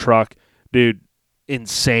 2000s truck. Dude,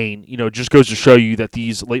 insane. Just goes to show you that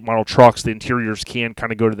these late model trucks, the interiors can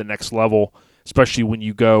kind of go to the next level, especially when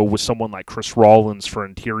you go with someone like Chris Rawlins for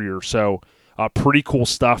interior. So pretty cool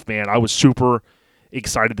stuff, man. I was super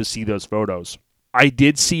excited to see those photos. I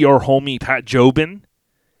did see our homie Pat Jobin.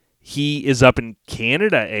 He is up in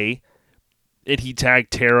Canada, and he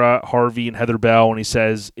tagged Tara, Harvey, and Heather Bell, and he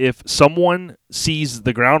says, if someone sees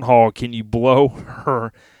the groundhog, can you blow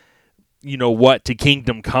her, to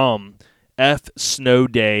Kingdom Come? F Snow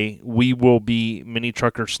Day, we will be Mini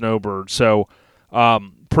Trucker Snowbird. So,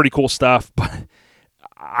 pretty cool stuff, but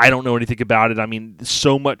I don't know anything about it. I mean,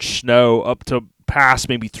 so much snow up to past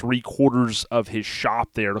maybe 3/4 of his shop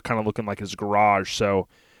there, kind of looking like his garage. So,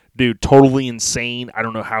 dude, totally insane. I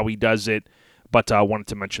don't know how he does it, but I wanted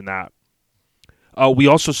to mention that. We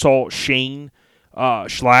also saw Shane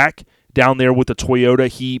Schlack down there with the Toyota.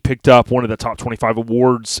 He picked up one of the top 25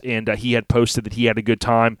 awards, and he had posted that he had a good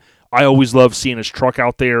time. I always love seeing his truck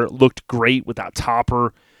out there. Looked great with that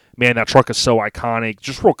topper. Man, that truck is so iconic.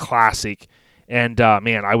 Just real classic. And,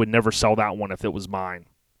 man, I would never sell that one if it was mine.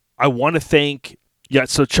 I want to thank,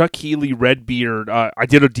 so Chuck Healy, Redbeard, I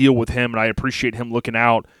did a deal with him, and I appreciate him looking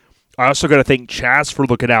out. I also got to thank Chaz for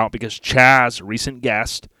looking out, because Chaz, recent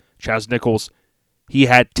guest, Chaz Nichols, he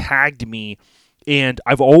had tagged me, and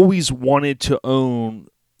I've always wanted to own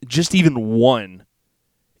just even one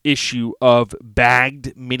issue of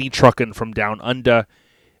Bagged Mini Truckin' from Down Under.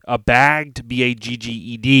 Bagged,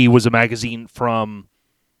 Bagged, was a magazine from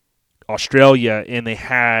Australia, and they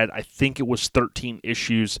had, I think it was 13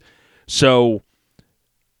 issues. So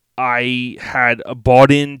I had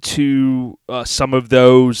bought into some of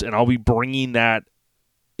those, and I'll be bringing that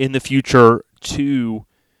in the future to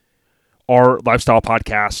our Lifestyle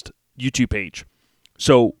Podcast YouTube page.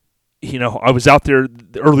 So, I was out there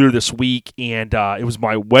earlier this week, and it was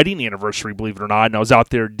my wedding anniversary, believe it or not, and I was out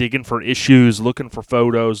there digging for issues, looking for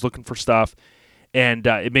photos, looking for stuff, and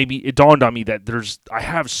it dawned on me that I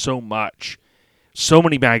have so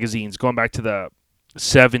many magazines going back to the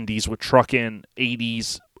 70s with Truckin',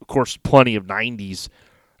 80s, of course, plenty of 90s,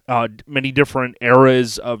 many different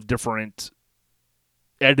eras of different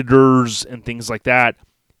editors and things like that,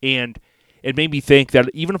 and it made me think that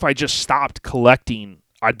even if I just stopped collecting,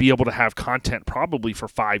 I'd be able to have content probably for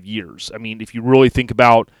 5 years. I mean, if you really think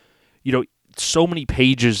about, so many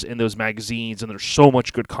pages in those magazines, and there's so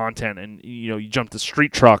much good content, and, you jump to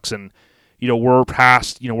street trucks, and, we're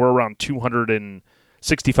past, we're around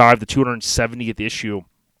 265 to 270th issue,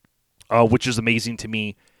 which is amazing to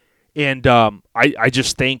me. And I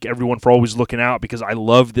just thank everyone for always looking out, because I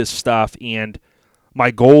love this stuff, and my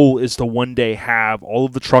goal is to one day have all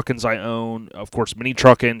of the truckins I own, of course, Mini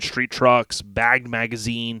Truckin', Street Trucks, Bagged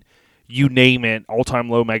Magazine, you name it, All Time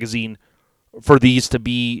Low Magazine, for these to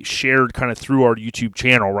be shared kind of through our YouTube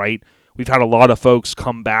channel, right? We've had a lot of folks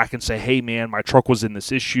come back and say, hey, man, my truck was in this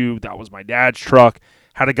issue. That was my dad's truck.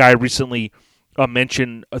 Had a guy recently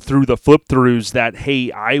mention through the flip-throughs that,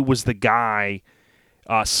 hey, I was the guy,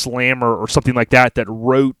 Slammer or something like that, that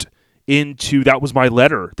wrote that was my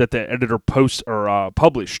letter that the editor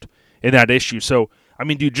published in that issue. So, I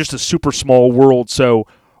mean, dude, just a super small world. So,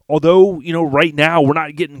 although, right now we're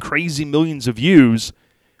not getting crazy millions of views,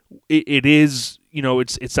 it is,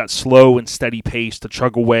 it's that slow and steady pace to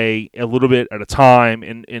chug away a little bit at a time.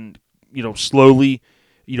 And slowly,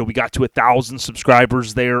 we got to 1,000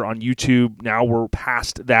 subscribers there on YouTube. Now we're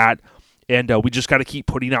past that. And we just got to keep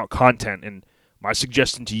putting out content. And my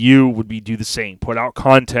suggestion to you would be do the same. Put out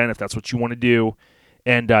content if that's what you want to do,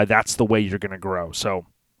 and that's the way you're going to grow. So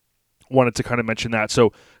wanted to kind of mention that.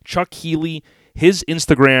 So Chuck Healy, his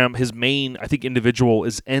Instagram, his main, I think, individual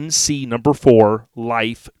is NC4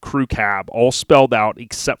 Life Crew Cab, all spelled out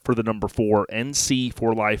except for the number 4,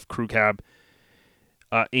 NC4 Life Crew Cab,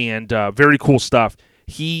 and very cool stuff.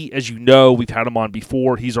 He, as you know, we've had him on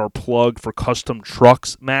before. He's our plug for Custom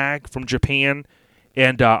Trucks Mag from Japan.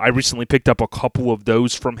 And I recently picked up a couple of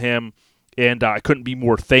those from him, and I couldn't be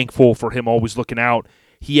more thankful for him always looking out.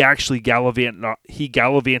 He actually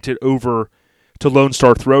gallivanted over to Lone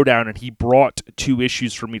Star Throwdown, and he brought 2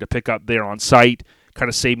 issues for me to pick up there on site. Kind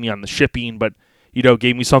of saved me on the shipping, but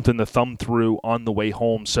gave me something to thumb through on the way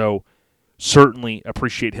home. So certainly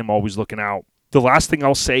appreciate him always looking out. The last thing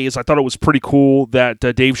I'll say is I thought it was pretty cool that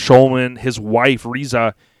Dave Schulman, his wife,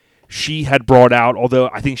 Riza, she had brought out, although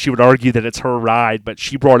I think she would argue that it's her ride, but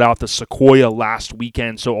she brought out the Sequoia last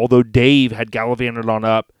weekend. So although Dave had gallivanted on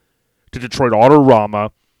up to Detroit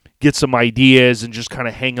Autorama, get some ideas and just kind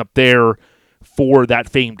of hang up there for that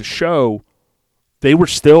famed show, they were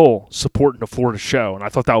still supporting the Florida show. And I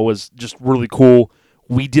thought that was just really cool.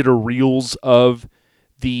 We did a reels of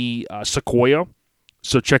the Sequoia.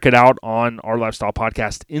 So check it out on our Lifestyle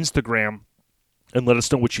Podcast Instagram and let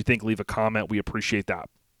us know what you think. Leave a comment. We appreciate that.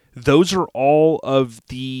 Those are all of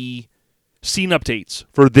the scene updates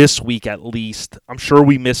for this week at least. I'm sure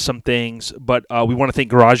we missed some things, but we want to thank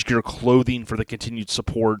Garage Gear Clothing for the continued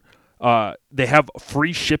support. They have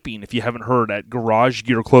free shipping, if you haven't heard, at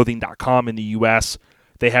garagegearclothing.com in the U.S.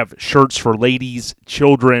 They have shirts for ladies,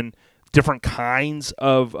 children, different kinds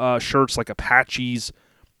of shirts like Apaches.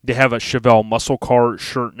 They have a Chevelle Muscle Car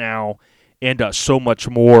shirt now, and so much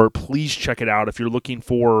more. Please check it out if you're looking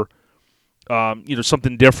for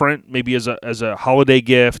something different, maybe as a holiday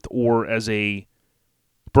gift or as a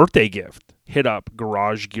birthday gift. Hit up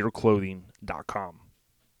garagegearclothing.com.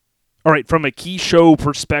 All right, from a key show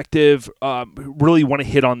perspective, really want to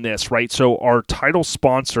hit on this, right? So our title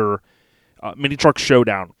sponsor, Mini Truck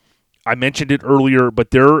Showdown, I mentioned it earlier, but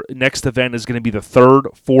their next event is going to be the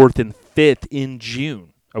 3rd, 4th, and 5th in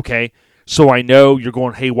June, okay? So I know you're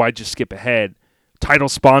going, hey, why'd you skip ahead? Title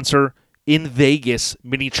sponsor in Vegas,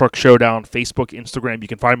 Mini Truck Showdown, Facebook, Instagram. You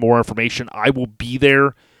can find more information. I will be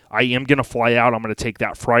there. I am going to fly out. I'm going to take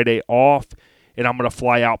that Friday off, and I'm going to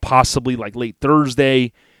fly out possibly like late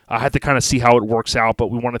Thursday. I have to kind of see how it works out,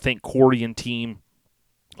 but we want to thank Corey and team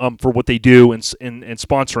for what they do and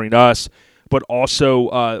sponsoring us, but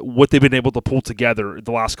also what they've been able to pull together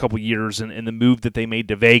the last couple years and the move that they made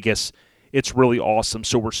to Vegas. It's really awesome,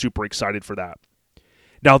 so we're super excited for that.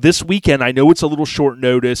 Now, this weekend, I know it's a little short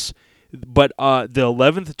notice, but the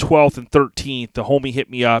 11th, 12th, and 13th, the homie hit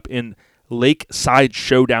me up, and Lakeside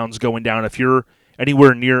Showdown's going down. If you're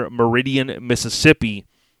anywhere near Meridian, Mississippi,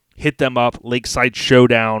 hit them up, Lakeside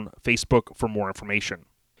Showdown, Facebook for more information.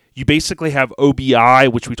 You basically have OBI,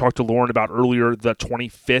 which we talked to Lauren about earlier, the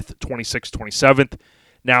 25th, 26th, 27th.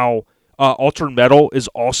 Now, Altered Metal is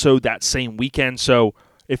also that same weekend, so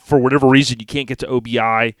if for whatever reason you can't get to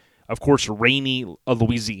OBI, of course, Rainy,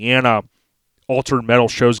 Louisiana, Altered Metal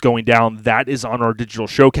shows going down. That is on our digital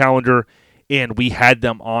show calendar, and we had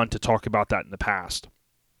them on to talk about that in the past.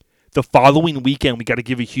 The following weekend, we got to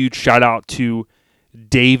give a huge shout-out to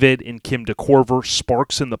David and Kim DeCorver,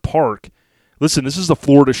 Sparks in the Park. Listen, this is the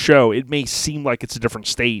Florida show. It may seem like it's a different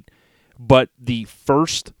state, but the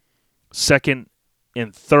 1st, 2nd,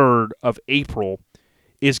 and 3rd of April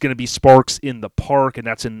is going to be Sparks in the Park, and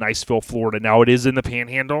that's in Niceville, Florida. Now, it is in the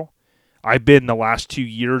Panhandle. I've been the last 2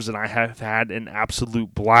 years, and I have had an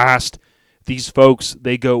absolute blast. These folks,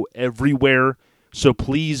 they go everywhere. So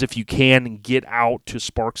please, if you can, get out to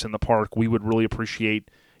Sparks in the Park. We would really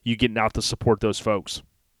appreciate you getting out to support those folks.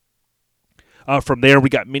 From there, we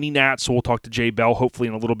got Mini Nat, so we'll talk to Jay Bell hopefully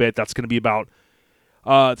in a little bit. That's going to be about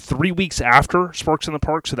 3 weeks after Sparks in the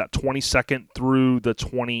Park, so that 22nd through the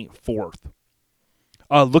 24th.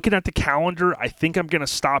 Looking at the calendar, I think I'm going to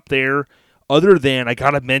stop there. Other than, I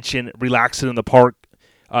got to mention Relaxing in the Park.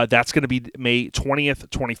 That's going to be May 20th,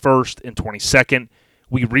 21st, and 22nd.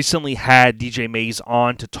 We recently had DJ Mays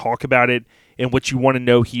on to talk about it, and what you want to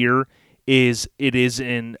know here is it is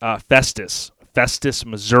in Festus,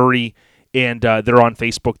 Missouri, and they're on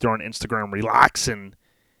Facebook, they're on Instagram, Relaxing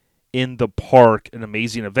in the Park, an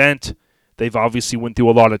amazing event. They've obviously went through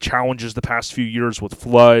a lot of challenges the past few years with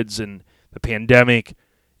floods and the pandemic.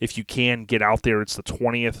 If you can, get out there. It's the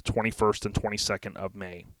 20th, 21st, and 22nd of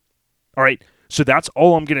May. All right, so that's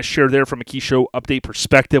all I'm going to share there from a key show update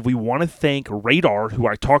perspective. We want to thank Radar, who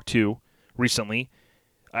I talked to recently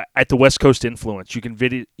at the West Coast Influence. You can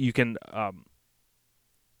visit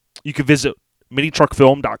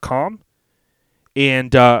minitruckfilm.com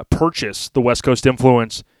and purchase the West Coast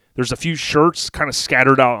Influence. There's a few shirts kind of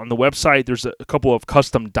scattered out on the website. There's a couple of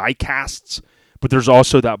custom die casts, but there's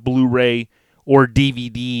also that Blu-ray or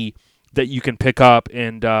DVD that you can pick up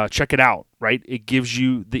and check it out, right? It gives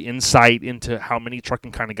you the insight into how Mini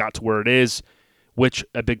Trucking kind of got to where it is, which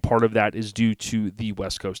a big part of that is due to the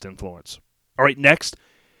West Coast Influence. All right, next,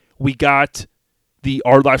 we got the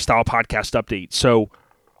Our Lifestyle Podcast update. So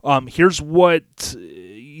here's what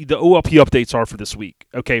the OLP updates are for this week.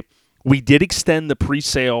 Okay, we did extend the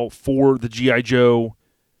pre-sale for the G.I. Joe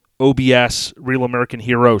OBS Real American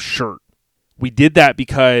Hero shirt. We did that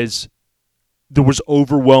because there was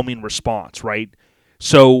overwhelming response, right?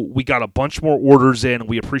 So we got a bunch more orders in.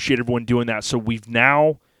 We appreciate everyone doing that. So we've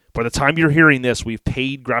now, by the time you're hearing this, we've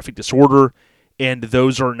paid Graphic Disorder, and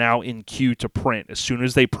those are now in queue to print. As soon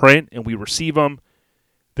as they print and we receive them,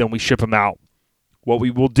 then we ship them out. What we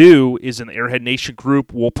will do is in the Airhead Nation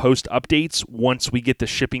group, we'll post updates once we get the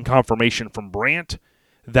shipping confirmation from Brant.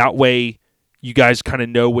 That way, you guys kind of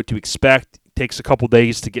know what to expect. It takes a couple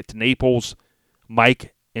days to get to Naples.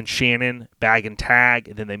 Mike and Shannon bag and tag,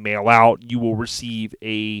 and then they mail out. You will receive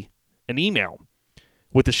an email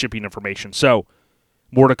with the shipping information. So,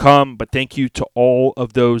 more to come, but thank you to all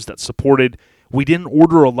of those that supported. We didn't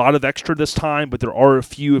order a lot of extra this time, but there are a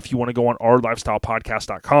few. If you want to go on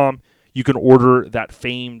ourlifestylepodcast.com, you can order that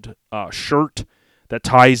famed shirt that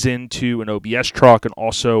ties into an OBS truck and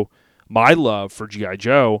also my love for G.I.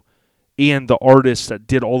 Joe and the artist that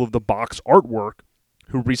did all of the box artwork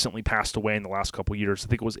who recently passed away in the last couple years. I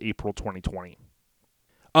think it was April 2020.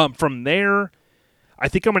 From there, I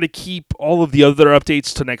think I'm going to keep all of the other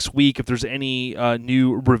updates to next week. If there's any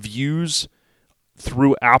new reviews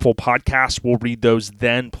through Apple Podcasts, we'll read those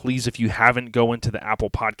then. Please, if you haven't, go into the Apple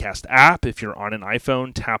Podcast app. If you're on an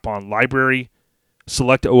iPhone, tap on Library,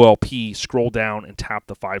 select OLP, scroll down, and tap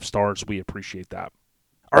the 5 stars. We appreciate that.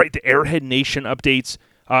 All right, the Airhead Nation updates.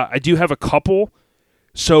 I do have a couple.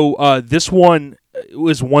 So this one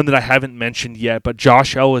was one that I haven't mentioned yet, but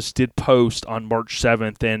Josh Ellis did post on March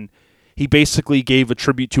 7th, and he basically gave a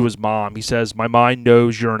tribute to his mom. He says, "My mind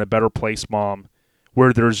knows you're in a better place, Mom,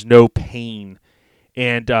 where there's no pain."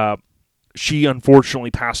 And she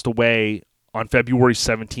unfortunately passed away on February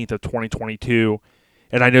 17th of 2022.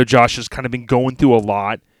 And I know Josh has kind of been going through a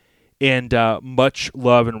lot. And much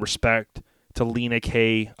love and respect to Lena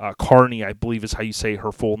K. Carney, I believe is how you say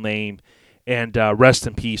her full name. And rest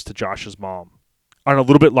in peace to Josh's mom. On a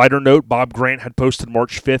little bit lighter note, Bob Grant had posted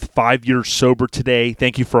March 5th, 5 years sober today.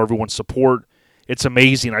 Thank you for everyone's support. It's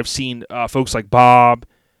amazing. I've seen folks like Bob,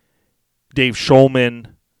 Dave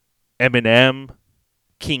Schulman, Eminem,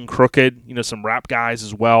 King Crooked, some rap guys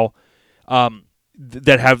as well,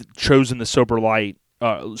 that have chosen the sober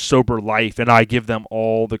life, and I give them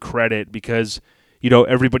all the credit because,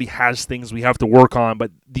 everybody has things we have to work on,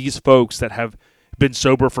 but these folks that have been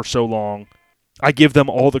sober for so long, I give them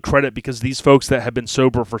all the credit because these folks that have been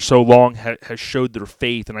sober for so long has showed their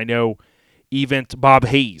faith, and I know even Bob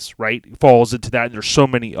Hayes, right, falls into that, and there's so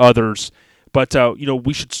many others, but,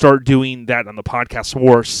 we should start doing that on the podcast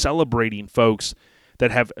more, celebrating folks that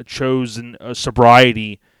have chosen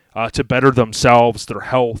sobriety to better themselves, their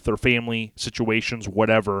health, their family situations,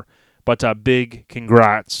 whatever. But big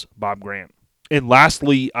congrats, Bob Grant. And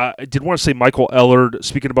lastly, I did want to say Michael Ellard,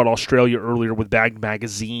 speaking about Australia earlier with Bagged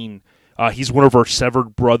Magazine, he's one of our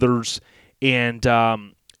severed brothers, and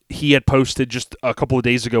he had posted just a couple of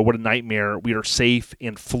days ago, what a nightmare. We are safe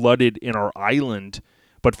and flooded in our island,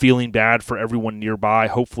 but feeling bad for everyone nearby.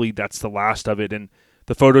 Hopefully that's the last of it. And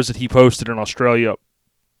the photos that he posted in Australia,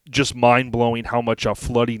 just mind-blowing how much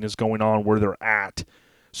flooding is going on where they're at.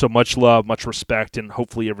 So much love, much respect, and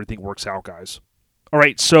hopefully everything works out, guys. All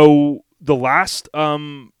right, so the last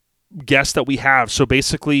guest that we have, so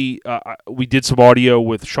basically we did some audio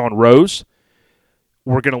with Sean Rose.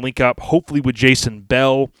 We're going to link up hopefully with Jason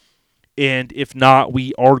Bell, and if not,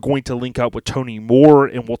 we are going to link up with Tony Moore,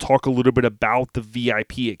 and we'll talk a little bit about the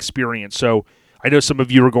VIP experience. So I know some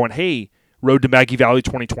of you are going, hey, Road to Maggie Valley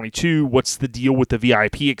 2022, what's the deal with the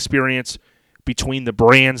VIP experience between the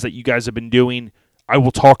brands that you guys have been doing? I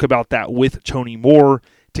will talk about that with Tony Moore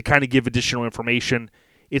to kind of give additional information.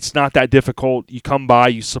 It's not that difficult. You come by,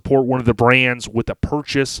 you support one of the brands with a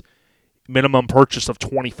purchase. Minimum purchase of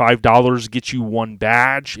 $25 gets you 1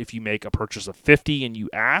 badge. If you make a purchase of $50 and you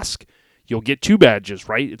ask, you'll get 2 badges,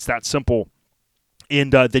 right? It's that simple.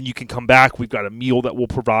 And then you can come back. We've got a meal that we'll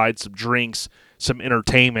provide, some drinks, some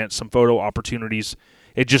entertainment, some photo opportunities.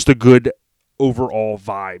 It's just a good overall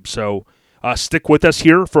vibe. So stick with us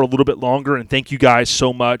here for a little bit longer, and thank you guys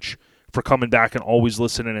so much for coming back and always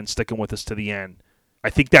listening and sticking with us to the end. I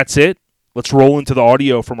think that's it. Let's roll into the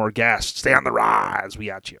audio from our guest. Stay on the rise. We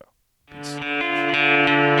got you.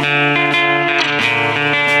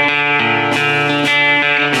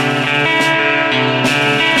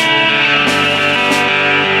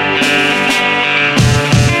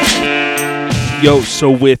 Yo, so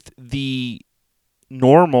with the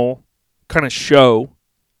normal kind of show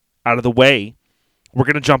out of the way, we're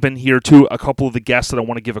going to jump in here to a couple of the guests that I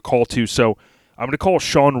want to give a call to. So I'm going to call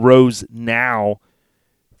Sean Rose now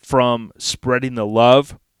from Spreading the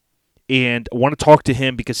Love. And I want to talk to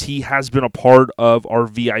him because he has been a part of our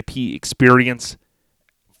VIP experience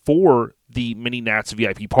for the Mini Nats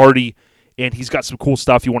VIP party. and he's got some cool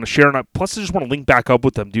stuff you want to share. And plus, I just want to link back up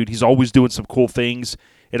with him, dude. He's always doing some cool things,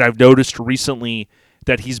 and I've noticed recently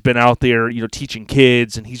that he's been out there, teaching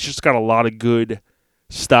kids, and he's just got a lot of good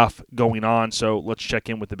stuff going on. So let's check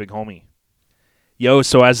in with the big homie. Yo,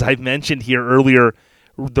 so as I mentioned here earlier,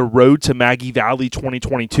 the road to Maggie Valley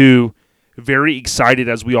 2022. Very excited,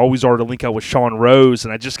 as we always are, to link out with Sean Rose,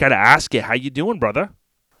 and I just got to ask you, how you doing, brother?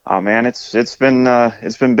 Oh man, it's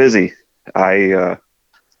been busy. I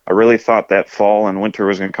really thought that fall and winter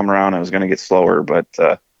was going to come around. I was going to get slower, but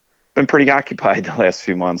been pretty occupied the last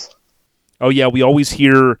few months. Oh yeah, we always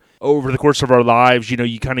hear over the course of our lives,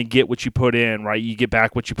 you kind of get what you put in, right? You get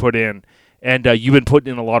back what you put in, and you've been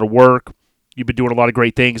putting in a lot of work. You've been doing a lot of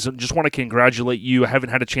great things. I just want to congratulate you. I haven't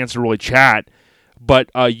had a chance to really chat, but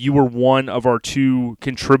you were one of our 2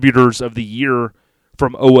 contributors of the year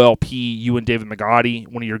from OLP, you and David McGotti,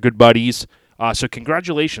 one of your good buddies. So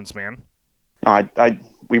congratulations, man.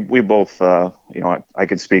 We both, I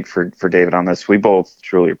could speak for David on this. We both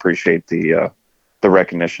truly appreciate the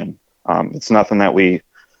recognition. It's nothing that we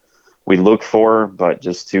look for, but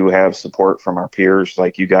just to have support from our peers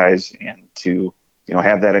like you guys, and to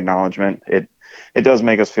have that acknowledgement, it does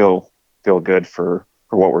make us feel good for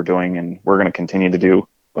what we're doing, and we're going to continue to do.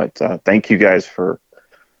 But thank you guys for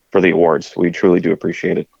the awards. We truly do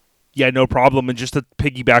appreciate it. Yeah, no problem. And just to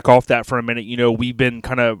piggyback off that for a minute, we've been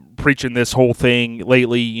kind of preaching this whole thing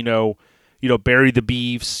lately, bury the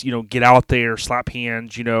beefs, get out there, slap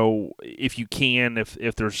hands, if you can,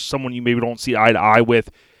 if there's someone you maybe don't see eye to eye with,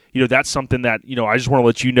 that's something that, I just want to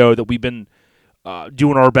let you know that we've been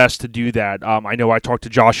doing our best to do that. I know I talked to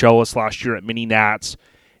Josh Ellis last year at Mini Nats,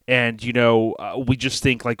 and, we just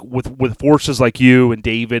think, like, with forces like you and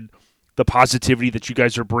David, the positivity that you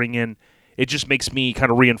guys are bringing, it just makes me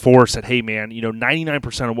kind of reinforce that, hey, man,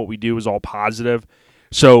 99% of what we do is all positive.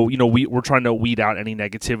 So, we're trying to weed out any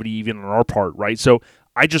negativity even on our part, right? So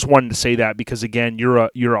I just wanted to say that because, again,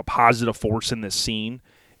 you're a positive force in this scene,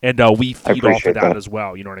 and we feed off of that as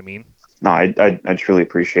well. You know what I mean? No, I truly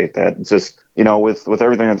appreciate that. It's just, with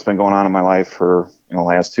everything that's been going on in my life for the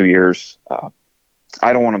last 2 years,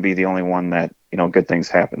 I don't want to be the only one that, good things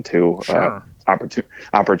happen to, sure.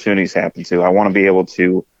 Opportunities happen to. I want to be able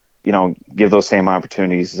to, give those same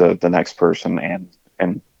opportunities to the next person.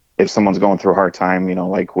 And if someone's going through a hard time,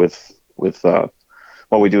 like with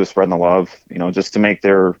what we do is spreading the love, just to make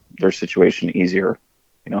their situation easier.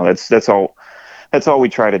 That's all we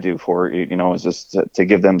try to do for, is just to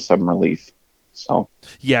give them some relief. So,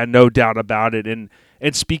 yeah, no doubt about it. And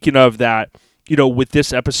speaking of that, with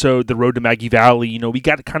this episode, The Road to Maggie Valley, we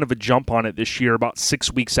got kind of a jump on it this year, about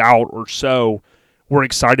 6 weeks out or so. We're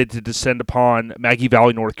excited to descend upon Maggie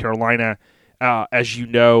Valley, North Carolina. As you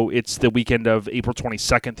know, it's the weekend of April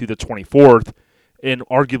 22nd through the 24th, and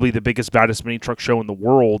arguably the biggest, baddest mini truck show in the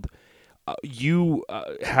world. You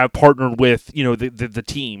have partnered with, the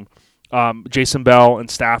team. Jason Bell and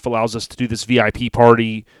staff allows us to do this VIP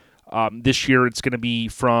party. This year it's going to be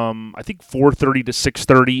from, I think, 4:30 to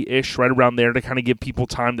 6:30-ish, right around there, to kind of give people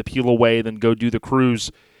time to peel away, then go do the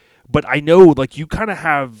cruise. But I know, like, you kind of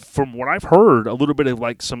have, from what I've heard, a little bit of,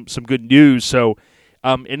 like, some good news. So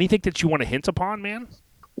anything that you want to hint upon, man?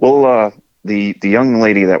 Well, the young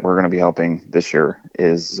lady that we're going to be helping this year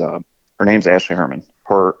is, her name's Ashley Herman.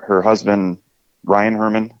 Her husband, Ryan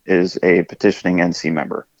Herman, is a petitioning NC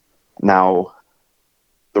member. Now,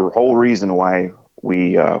 the whole reason why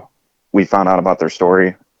we found out about their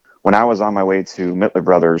story, when I was on my way to Mittler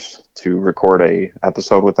Brothers to record a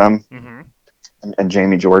episode with them, mm-hmm. and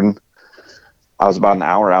Jamie Jordan, I was about an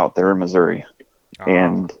hour out there in Missouri,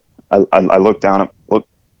 and I looked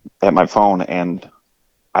at my phone, and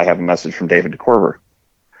I have a message from David DeCorver.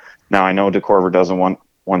 Now I know DeCorver doesn't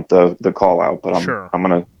want the call out, but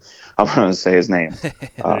I'm gonna say his name.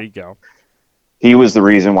 There you go. He was the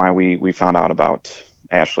reason why we found out about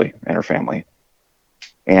Ashley and her family.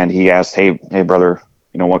 And he asked, hey brother,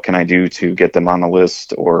 what can I do to get them on the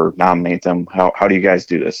list or nominate them? How do you guys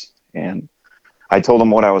do this? And I told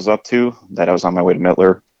him what I was up to, that I was on my way to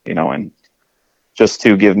Mittler, and just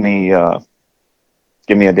to give me a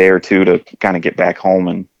day or two to kind of get back home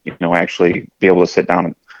and, actually be able to sit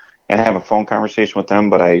down and have a phone conversation with them.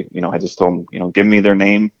 But I just told them, give me their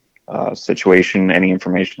name, situation, any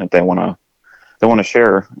information that they want to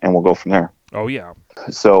share, and we'll go from there. Oh, yeah.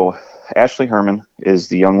 So Ashley Herman is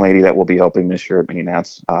the young lady that will be helping this year at Mini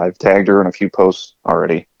Nats. I've tagged her in a few posts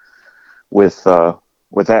already. With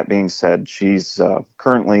that being said, she's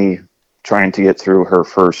currently trying to get through her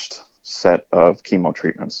first set of chemo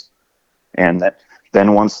treatments. And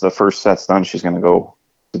then once the first set's done, she's going to go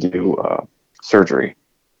to do surgery.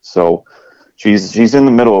 So she's in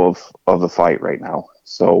the middle of the fight right now.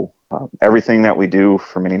 So Everything that we do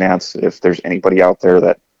for Mini Nats, if there's anybody out there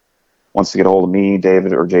that wants to get a hold of me,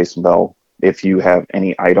 David, or Jason Bell, if you have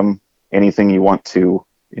any item, anything you want to,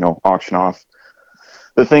 auction off.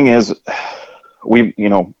 The thing is,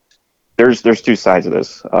 there's two sides of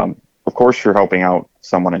this. Of course, you're helping out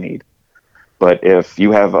someone in need. But if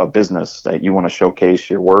you have a business that you want to showcase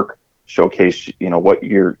your work, showcase, what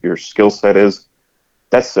your skill set is,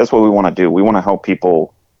 that's what we want to do. We want to help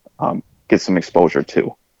people get some exposure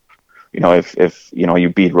too. If you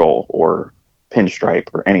bead roll or pinstripe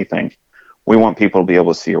or anything, we want people to be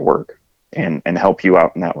able to see your work and help you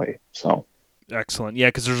out in that way. So excellent. Yeah,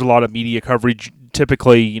 because there's a lot of media coverage.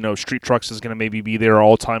 Typically, Street Trucks is going to maybe be their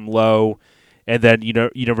all-time low, and then you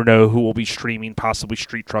never know who will be streaming, possibly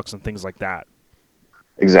Street Trucks and things like that.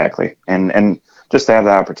 Exactly, and just to have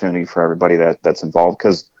the opportunity for everybody that's involved.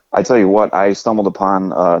 Because I tell you what, I stumbled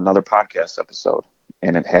upon another podcast episode,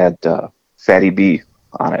 and it had Fatty B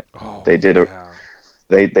on it. Oh, they did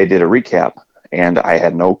they did a recap, and I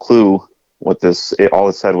had no clue what this. All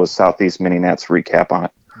it said was Southeast Mini Nats recap on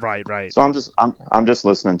it. Right. So I'm just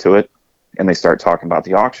listening to it, and they start talking about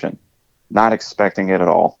the auction, not expecting it at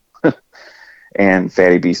all. And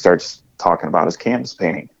Fatty B starts talking about his canvas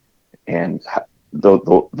painting, and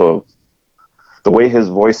the way his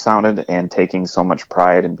voice sounded, and taking so much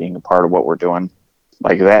pride in being a part of what we're doing,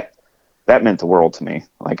 like that meant the world to me.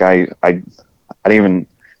 Like I didn't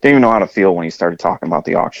even know how to feel when he started talking about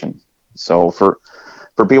the auction. So for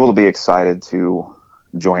people to be excited to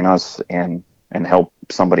join us and help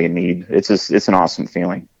somebody in need, it's an awesome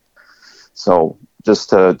feeling. So just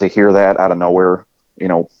to hear that out of nowhere,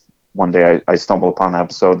 one day I stumbled upon the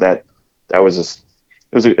episode that was just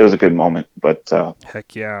it was a good moment. But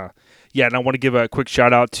heck yeah. And I want to give a quick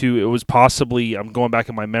shout out to, it was possibly, I'm going back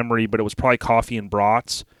in my memory, but it was probably Coffee and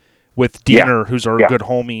Brats with Diener, who's our good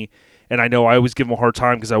homie. And I know I always give him a hard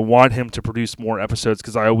time because I want him to produce more episodes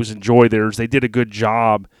because I always enjoy theirs. They did a good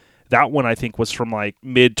job. That one I think was from like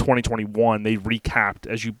mid 2021. They recapped,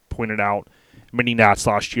 as you pointed out, Mini Nats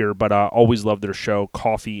last year, but always loved their show,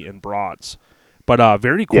 Coffee and Brats. But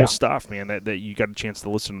very cool stuff, man, that you got a chance to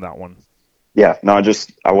listen to that one. Yeah, no,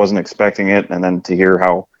 I wasn't expecting it, and then to hear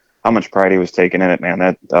how much pride he was taking in it, man,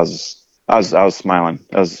 I was smiling.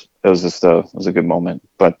 It was a good moment.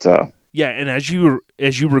 But yeah, and as you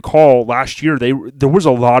recall, last year there was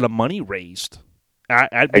a lot of money raised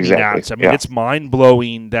at Mini Nats. I mean, it's mind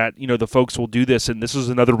blowing that the folks will do this, and this is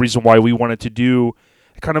another reason why we wanted to do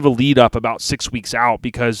kind of a lead up about 6 weeks out,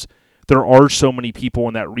 because there are so many people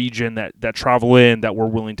in that region that travel in that we're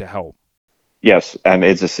willing to help. Yes, and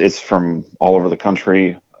it's from all over the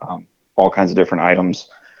country, all kinds of different items.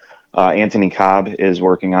 Anthony Cobb is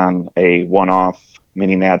working on a one-off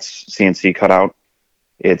Mini Nats CNC cutout.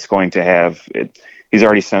 It's going to have it. He's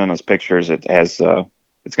already sending us pictures. It has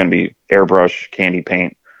it's going to be airbrush, candy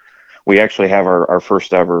paint. We actually have our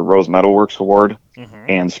first ever Rose Metalworks Award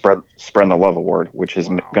and Spread the Love Award, which is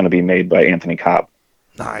going to be made by Anthony Cobb.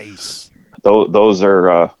 Nice. Those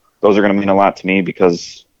are going to mean a lot to me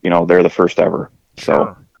because they're the first ever.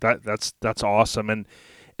 Sure. So that's awesome.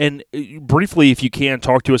 And briefly, if you can,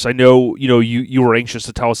 talk to us. I know you were anxious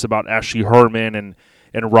to tell us about Ashley Herman and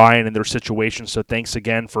Ryan and their situation. So thanks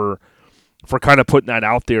again for kind of putting that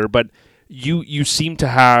out there. But you seem to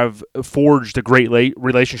have forged a great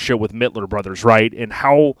relationship with Mittler Brothers, right? And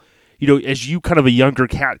how as you kind of a younger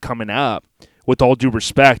cat coming up, with all due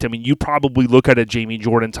respect, I mean, you probably look at a Jamie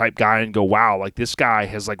Jordan type guy and go, wow, like this guy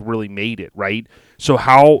has like really made it, right? So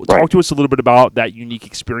talk to us a little bit about that unique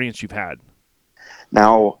experience you've had.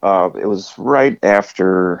 Now, it was right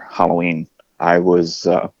after Halloween. I was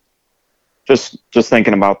just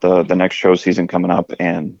thinking about the next show season coming up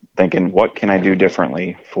and thinking, what can I do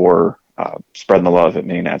differently for spreading the love at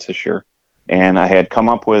Mini Nats this year? And I had come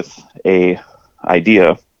up with a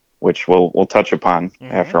idea, which we'll touch upon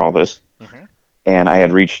after all this. And I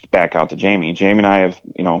had reached back out to Jamie. Jamie and I have,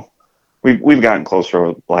 we've gotten closer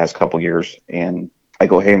over the last couple of years. And I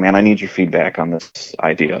go, hey, man, I need your feedback on this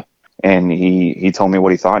idea. And he told me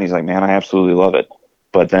what he thought. He's like, man, I absolutely love it.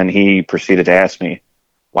 But then he proceeded to ask me,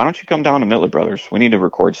 why don't you come down to Mittler Brothers? We need to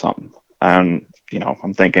record something. And,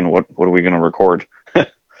 I'm thinking, what are we going to record?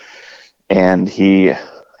 And he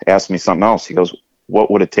asked me something else. He goes, what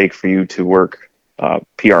would it take for you to work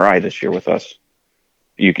PRI this year with us?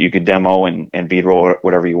 You could demo and bead roll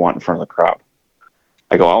whatever you want in front of the crowd.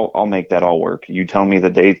 I go, I'll make that all work. You tell me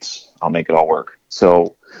the dates, I'll make it all work.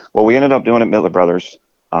 So what we ended up doing at Mittler Brothers,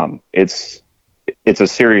 it's a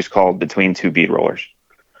series called Between Two Bead Rollers.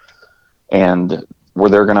 And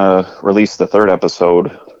they're going to release the third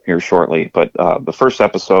episode here shortly. But the first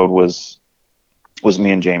episode was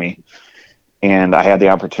me and Jamie. and I had the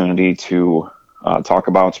opportunity to talk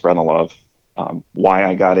about Spread the Love, why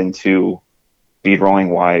I got into bead rolling,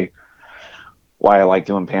 why I like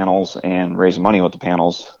doing panels and raising money with the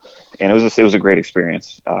panels. And it was a great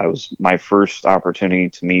experience. It was my first opportunity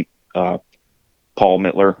to meet Paul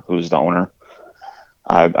Mittler, who's the owner.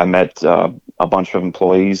 I met a bunch of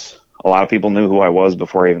employees. A lot of people knew who I was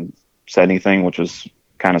before I even said anything, which was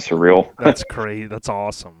kind of surreal. That's great. That's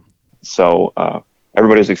awesome. So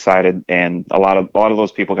everybody was excited, and a lot of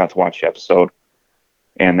those people got to watch the episode,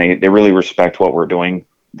 and they really respect what we're doing.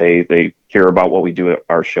 They hear about what we do at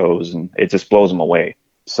our shows, and it just blows them away.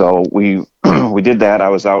 So we we did that. I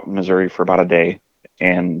was out in Missouri for about a day,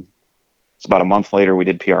 and it's about a month later we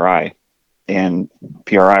did PRI, and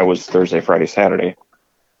PRI was Thursday, Friday, Saturday.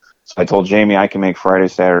 So I told Jamie I can make Friday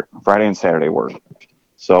and Saturday work.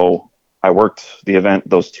 So I worked the event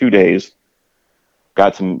those 2 days.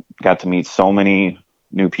 Got to meet so many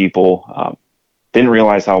new people. Didn't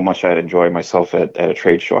realize how much I'd enjoy myself at a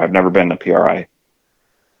trade show. I've never been to PRI,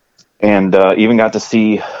 and even got to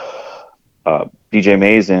see BJ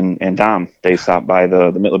Mays and Dom. They stopped by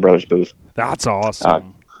the Mittler Brothers booth. That's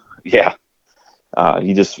awesome. Yeah,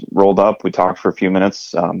 he just rolled up. We talked for a few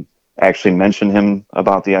minutes. Actually mentioned him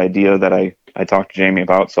about the idea that I talked to Jamie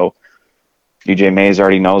about. So BJ Mays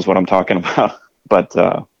already knows what I'm talking about. But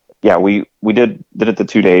yeah, we did it the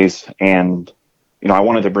 2 days, and I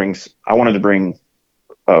wanted to bring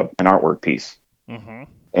an artwork piece,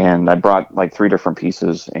 and I brought like 3 different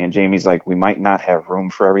pieces. And Jamie's like, we might not have room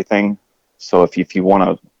for everything, so if you want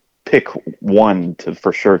to pick one to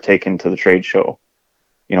for sure take into the trade show,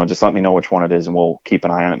 just let me know which one it is, and we'll keep an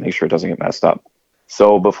eye on it, make sure it doesn't get messed up.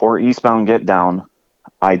 So before Eastbound Get Down,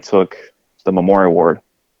 I took the Memorial Award,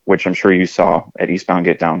 which I'm sure you saw at Eastbound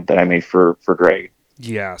Get Down, that I made for Greg.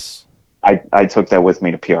 Yes. I took that with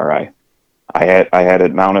me to PRI. I had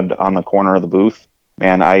it mounted on the corner of the booth.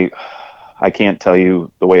 Man, I can't tell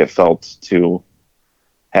you the way it felt to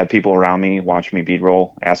have people around me watch me bead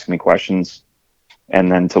roll, ask me questions, and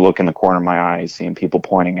then to look in the corner of my eyes, seeing people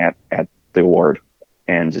pointing at the award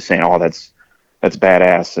and just saying, "Oh, that's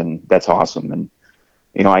badass," and "That's awesome."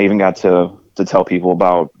 And I even got to tell people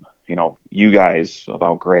about you guys,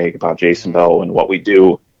 about Greg, about Jason Bell, and what we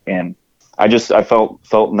do. And I felt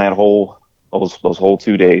in that those whole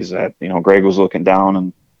 2 days that Greg was looking down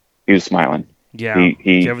and he was smiling. Yeah,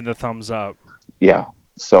 he giving the thumbs up. Yeah.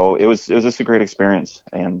 So it was just a great experience,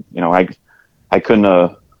 and I couldn't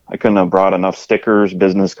have brought enough stickers,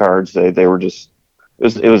 business cards. They were just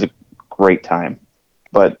it was a great time.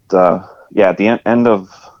 But yeah, at the end of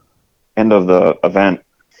the event,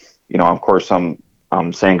 of course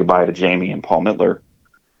I'm saying goodbye to Jamie and Paul Mittler,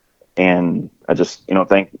 and I just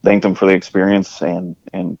thanked them for the experience, and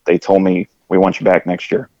they told me, we want you back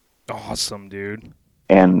next year. Awesome, dude.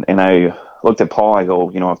 And I looked at Paul. I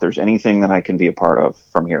go, if there's anything that I can be a part of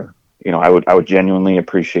from here, I would genuinely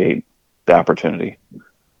appreciate the opportunity.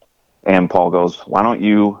 And Paul goes, why don't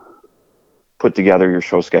you put together your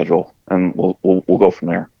show schedule, and we'll go from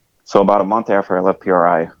there. So about a month after I left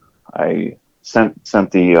PRI, I sent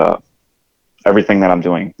the everything that I'm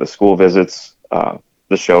doing, the school visits,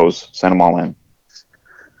 the shows, sent them all in.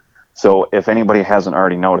 So if anybody hasn't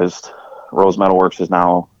already noticed, Rose Metal Works is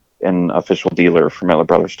now an official dealer for Mittler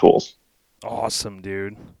Brothers Tools. Awesome,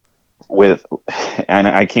 dude. And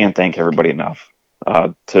I can't thank everybody enough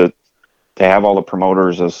to have all the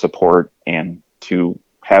promoters as support, and to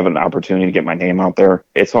have an opportunity to get my name out there.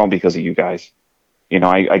 It's all because of you guys.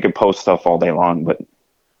 I could post stuff all day long, but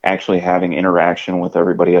actually having interaction with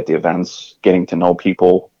everybody at the events, getting to know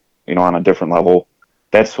people, on a different level,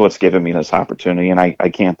 that's what's given me this opportunity, and I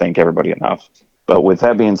can't thank everybody enough. But with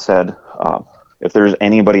that being said, if there's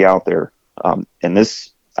anybody out there, and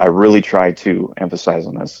this, I really try to emphasize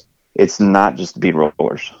on this, it's not just bead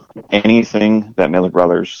rollers. Anything that Mittler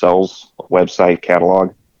Brothers sells, website,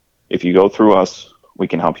 catalog, if you go through us, we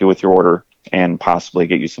can help you with your order and possibly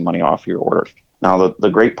get you some money off your order. Now, the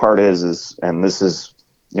great part is, and this is,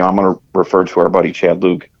 I'm going to refer to our buddy Chad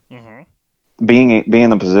Luke, being in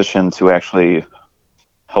the position to actually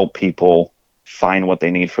help people find what they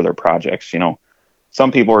need for their projects.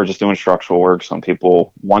 Some people are just doing structural work. Some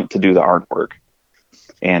people want to do the artwork.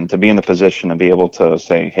 And to be in the position to be able to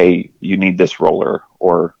say, hey, you need this roller,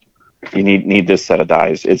 or you need this set of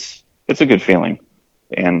dies, it's a good feeling.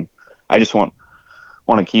 And I just want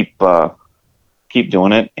to keep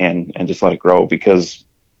doing it and just let it grow, because,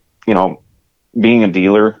 being a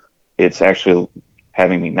dealer, it's actually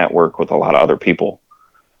having me network with a lot of other people.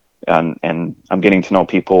 And I'm getting to know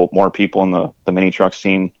more people in the mini truck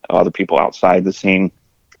scene, other people outside the scene.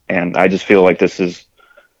 And I just feel like this is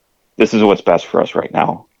what's best for us right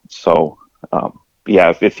now. So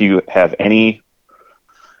Yeah, if you have any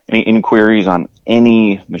inquiries on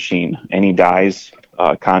any machine, any dies,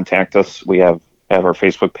 contact us. We have our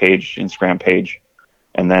Facebook page, Instagram page,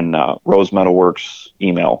 and then Rose Metal Works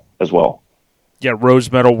email as well. Yeah,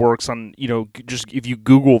 Rose Metal Works on, just if you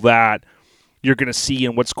Google that, you're going to see.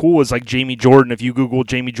 And what's cool is like Jamie Jordan, if you Google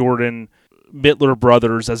Jamie Jordan Mittler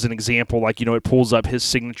Brothers as an example, like, it pulls up his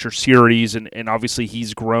signature series, and obviously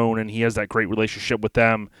he's grown and he has that great relationship with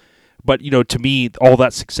them. But, to me, all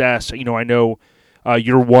that success, I know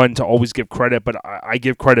you're one to always give credit, but I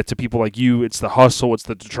give credit to people like you. It's the hustle, it's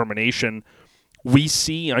the determination. We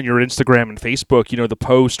see on your Instagram and Facebook, the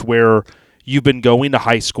post where you've been going to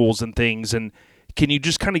high schools and things. And can you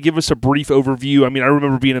just kind of give us a brief overview? I mean, I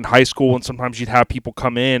remember being in high school and sometimes you'd have people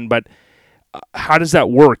come in, but how does that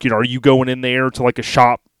work? Are you going in there to like a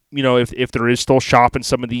shop, if there is still a shop in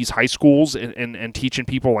some of these high schools and teaching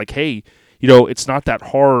people like, hey, it's not that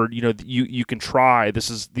hard, you can try.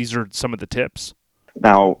 These are some of the tips.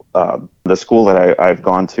 Now, the school that I've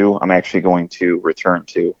gone to, I'm actually going to return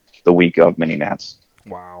to the week of Mini Nats.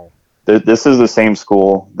 Wow. This is the same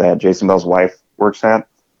school that Jason Bell's wife works at,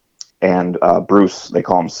 and Bruce, they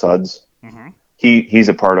call him Suds. Mm-hmm. He's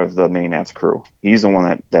a part of the Mini Nats crew. He's the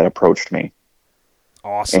one that approached me.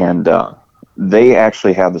 Awesome. And they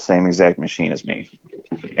actually have the same exact machine as me,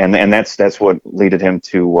 and that's what led him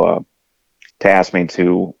to ask me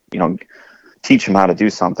to teach him how to do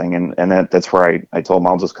something, and that's where I told him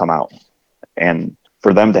I'll just come out. And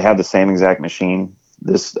for them to have the same exact machine,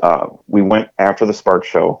 we went after the Spark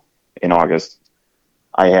Show in August.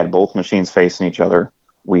 I had both machines facing each other.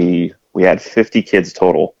 We had 50 kids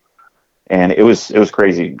total, and it was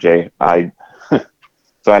crazy, Jay.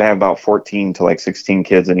 So I'd have about 14 to like 16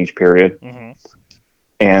 kids in each period. Mm-hmm.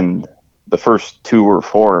 And the first 2 or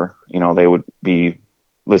 4, they would be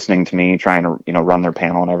listening to me, trying to, run their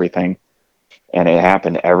panel and everything. And it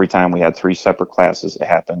happened every time. We had 3 separate classes. It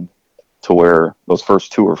happened to where those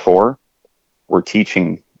first 2 or 4 were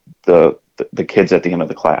teaching the kids at the end of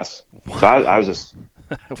the class. So I was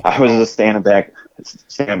just standing back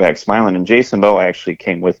smiling. And Jason Bell actually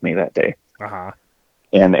came with me that day. Uh-huh.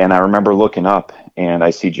 And I remember looking up, and I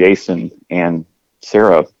see Jason and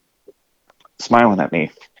Sarah smiling at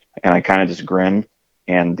me, and I kind of just grinned.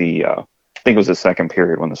 And I think it was the second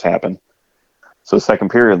period when this happened. So the second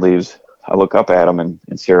period leaves. I look up at him,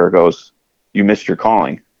 and Sarah goes, "You missed your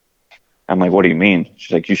calling." I'm like, "What do you mean?"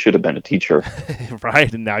 She's like, "You should have been a teacher."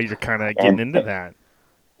 Right, and now you're kind of getting into that.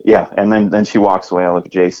 Yeah, and then she walks away. I look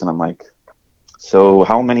at Jason. I'm like, "So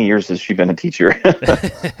how many years has she been a teacher?"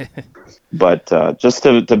 But just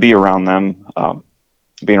to be around them,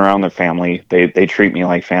 being around their family, they treat me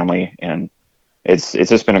like family, and it's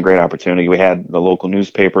just been a great opportunity. We had the local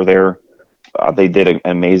newspaper there. They did an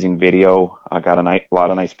amazing video. I got a lot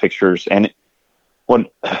of nice pictures, and when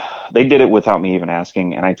they did it without me even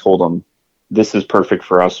asking, and I told them this is perfect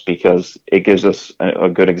for us because it gives us a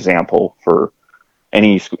good example for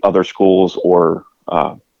any other schools or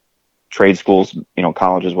trade schools,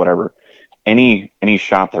 colleges, whatever. Any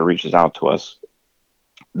shop that reaches out to us,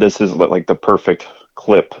 this is like the perfect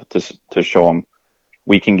clip to show them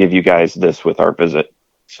we can give you guys this with our visit.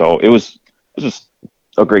 So it was just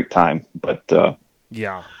a great time. But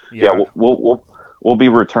yeah, we'll be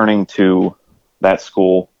returning to that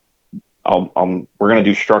school. We're gonna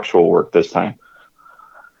do structural work this time.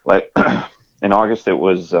 Like in August, it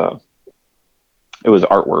was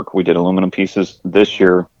artwork. We did aluminum pieces. This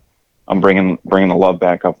year, I'm bringing the love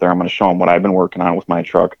back up there. I'm going to show them what I've been working on with my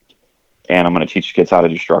truck, and I'm going to teach kids how to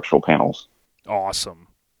do structural panels. Awesome.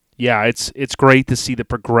 Yeah, it's great to see the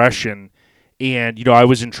progression. And, I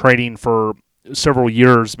was in training for several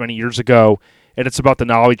years, many years ago, and it's about the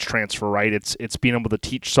knowledge transfer, right? It's being able to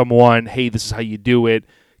teach someone, hey, this is how you do it,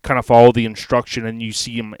 kind of follow the instruction, and you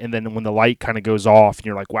see them, and then when the light kind of goes off, and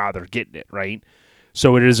you're like, wow, they're getting it, right?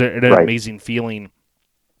 So it is an amazing feeling.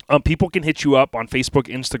 People can hit you up on Facebook,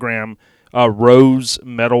 Instagram, Rose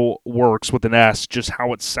Metal Works with an S, just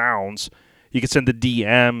how it sounds. You can send a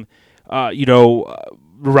DM.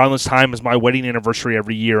 Around this time is my wedding anniversary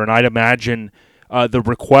every year, and I'd imagine the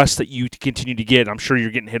requests that you continue to get, I'm sure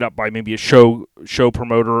you're getting hit up by maybe a show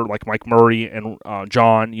promoter like Mike Murray and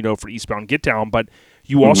John, for Eastbound Get Down, but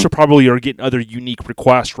you also probably are getting other unique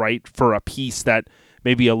requests, right, for a piece that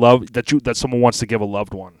maybe that someone wants to give a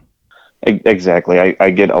loved one. Exactly.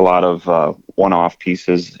 I get a lot of one-off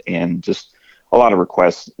pieces and just a lot of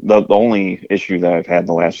requests. The only issue that I've had in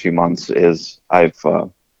the last few months is I've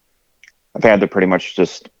had to pretty much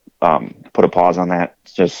just put a pause on that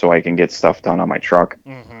just so I can get stuff done on my truck.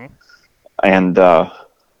 Mm-hmm. And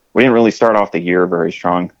we didn't really start off the year very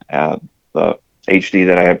strong. The HD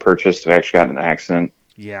that I had purchased actually got in an accident.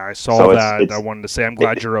 Yeah, I saw So that. I wanted to say I'm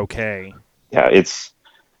glad you're okay. Yeah, it's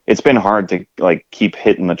been hard to like keep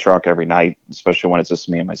hitting the truck every night, especially when it's just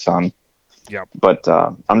me and my son. Yep. But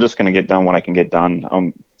I'm just going to get done what I can get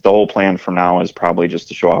done. The whole plan from now is probably just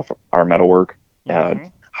to show off our metalwork. Mm-hmm.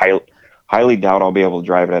 Highly doubt I'll be able to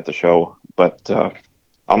drive it at the show, but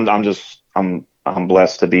I'm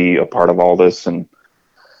blessed to be a part of all this and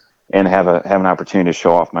have an opportunity to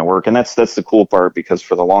show off my work. And that's the cool part, because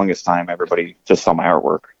for the longest time everybody just saw my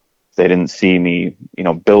artwork. They didn't see me,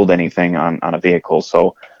 build anything on a vehicle.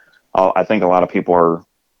 So I think a lot of people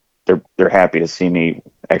they're happy to see me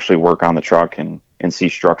actually work on the truck and see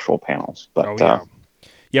structural panels. But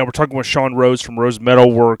yeah, we're talking with Sean Rose from Rose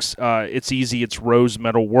Metalworks. It's easy. It's Rose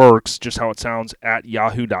Metalworks, just how it sounds, at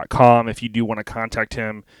yahoo.com. If you do want to contact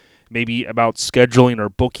him, maybe about scheduling or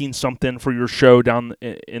booking something for your show down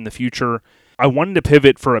in the future. I wanted to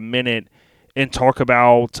pivot for a minute and talk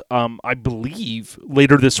about, I believe,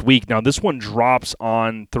 later this week. Now, this one drops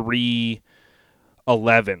on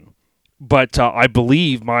 3/11. But I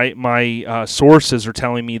believe my sources are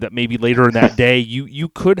telling me that maybe later in that day you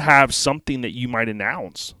could have something that you might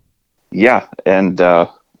announce. Yeah, and I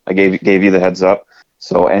gave you the heads up.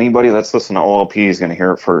 So anybody that's listening to OLP is going to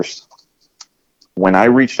hear it first. When I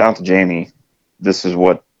reached out to Jamie, this is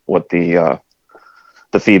what the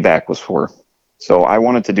feedback was for. So I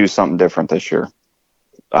wanted to do something different this year.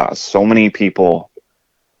 So many people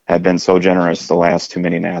have been so generous the last two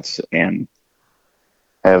mini nats and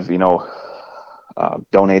have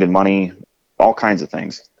donated money, all kinds of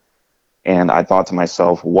things. And I thought to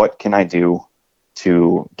myself, what can I do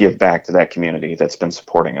to give back to that community that's been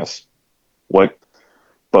supporting us? But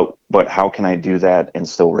how can I do that and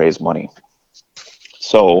still raise money?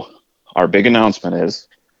 So our big announcement is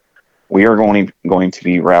we are going to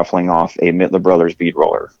be raffling off a Mittler Brothers bead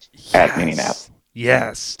roller at Mini Nat.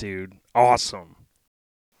 Yes, dude. Awesome.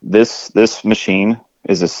 This machine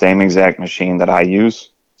is the same exact machine that I use,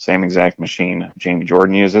 same exact machine Jamie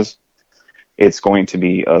Jordan uses. It's going to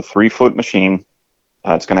be a 3-foot machine.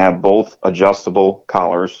 It's going to have both adjustable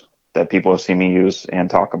collars that people have seen me use and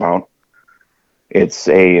talk about. It's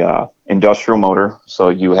a industrial motor, so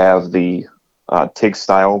you have the TIG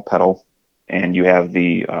style pedal and you have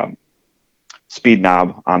the speed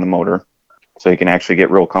knob on the motor, so you can actually get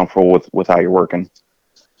real comfortable with how you're working.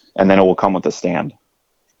 And then it will come with a stand.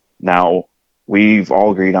 Now, we've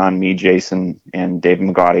all agreed on, me, Jason, and David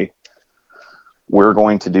McGaughty, we're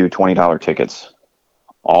going to do $20 tickets.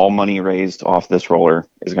 All money raised off this roller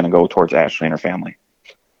is going to go towards Ashley and her family.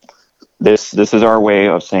 This is our way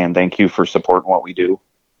of saying thank you for supporting what we do.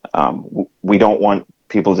 We don't want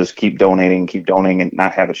people to just keep donating and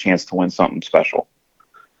not have a chance to win something special.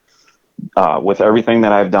 With everything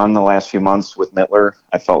that I've done the last few months with Mittler,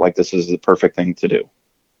 I felt like this is the perfect thing to do.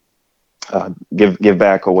 Give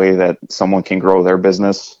back a way that someone can grow their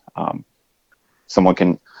business. Someone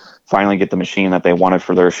can finally get the machine that they wanted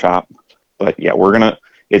for their shop. But yeah,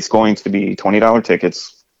 it's going to be $20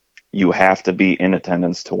 tickets. You have to be in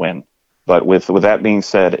attendance to win. But with that being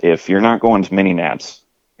said, if you're not going to Mini Nats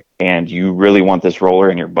and you really want this roller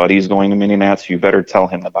and your buddy's going to Mini Nats, you better tell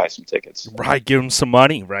him to buy some tickets. Right, give him some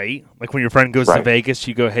money, right? Like when your friend goes to Vegas,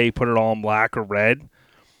 you go, hey, put it all in black or red.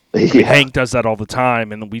 Yeah. Hank does that all the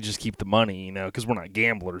time, and we just keep the money, because we're not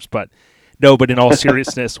gamblers. But in all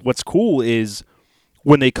seriousness, what's cool is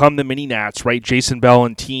when they come to Mini Nats, right, Jason Bell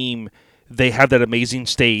and team, they have that amazing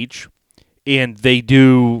stage, and they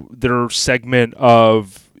do their segment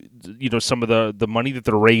of, some of the money that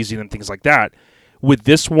they're raising and things like that. With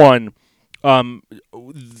this one,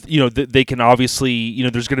 they can obviously,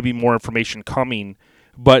 there's going to be more information coming,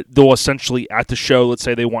 but they'll essentially at the show, let's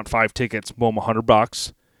say they want 5 tickets, boom,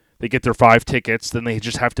 $100. They get their 5 tickets, then they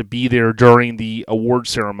just have to be there during the award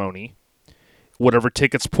ceremony. Whatever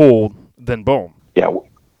tickets pulled, then boom. Yeah,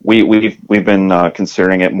 we've been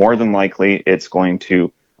considering it. More than likely, we're going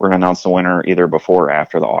to announce the winner either before or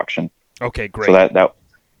after the auction. Okay, great. So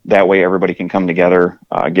that way everybody can come together,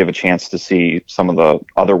 give a chance to see some of the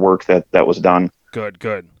other work that was done.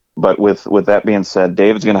 Good. But with that being said,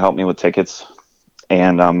 David's going to help me with tickets,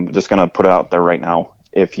 and I'm just going to put it out there right now.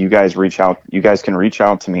 If you guys can reach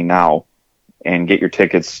out to me now and get your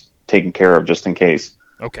tickets taken care of just in case.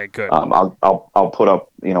 Okay, good. I'll put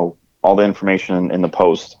up, all the information in the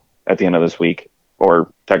post at the end of this week,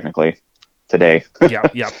 or technically today.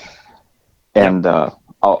 Yeah. And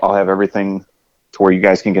I'll have everything to where you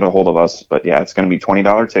guys can get a hold of us. But yeah, it's going to be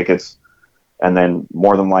 $20 tickets, and then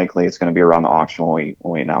more than likely it's going to be around the auction when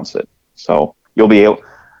we announce it. So you'll be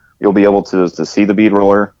able to see the bead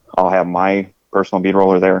roller. I'll have my personal bead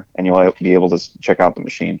roller there, and you'll be able to check out the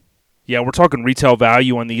machine. Yeah, we're talking retail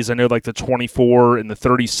value on these. I know like the 24 and the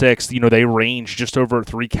 36, they range just over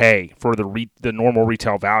 $3K for the normal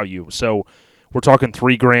retail value. So we're talking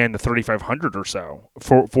 $3,000 to $3,500 or so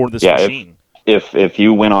for this Yeah, machine. if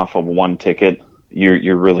you went off of one ticket,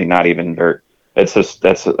 you're really not even very. It's just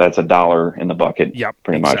that's a dollar in the bucket. Yep,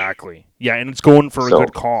 pretty much. exactly. Yeah, and it's going for a So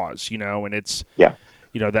good cause, and it's yeah,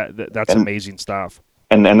 that's and amazing stuff.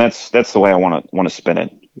 and that's the way I want to spin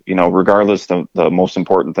it. Regardless, the most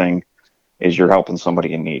important thing is you're helping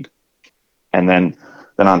somebody in need, and then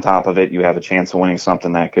on top of it, you have a chance of winning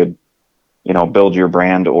something that could build your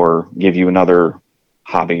brand or give you another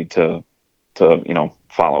hobby to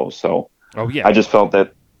follow. So Oh yeah. I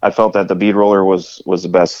felt that the bead roller was the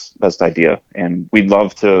best idea, and we'd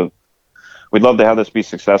love to have this be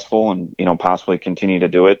successful and possibly continue to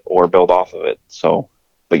do it or build off of it. So,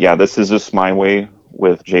 but yeah, this is just my way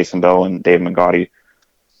with Jason Bell and Dave McGaudy.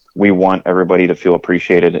 We want everybody to feel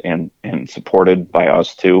appreciated and supported by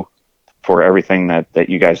us too for everything that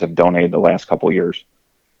you guys have donated the last couple of years,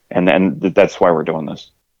 and that's why we're doing this.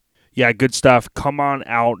 Yeah, good stuff. Come on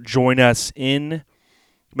out, join us in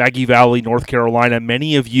Maggie Valley, North Carolina.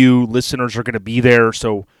 Many of you listeners are going to be there,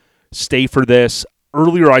 so stay for this.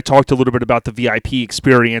 Earlier, I talked a little bit about the VIP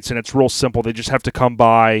experience, and it's real simple. They just have to come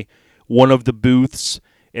by one of the booths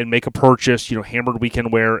and make a purchase, Hammered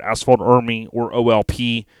Weekend Wear, Asphalt Army, or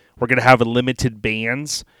OLP. We're going to have limited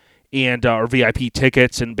bands and or VIP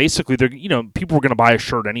tickets, and basically, they're people are going to buy a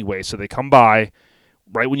shirt anyway, so they come by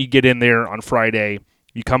right when you get in there on Friday.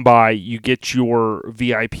 You come by, you get your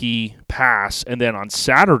VIP pass, and then on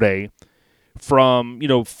Saturday from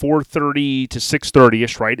 4:30 to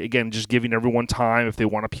 6:30ish, right? Again, just giving everyone time if they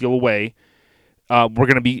want to peel away.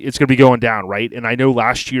 It's gonna be going down, right? And I know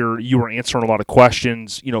last year you were answering a lot of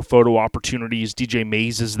questions, photo opportunities. DJ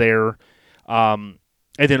Mays is there, and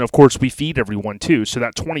then of course we feed everyone too. So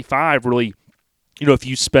that 25 really, if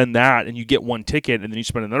you spend that and you get one ticket, and then you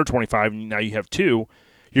spend another 25, and now you have two,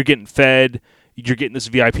 you're getting fed. You're getting this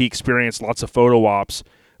VIP experience, lots of photo ops.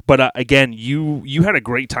 But again, you had a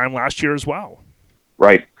great time last year as well.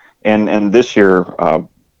 Right. And this year,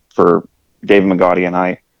 for Dave McGaudy and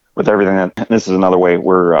I, with everything this is another way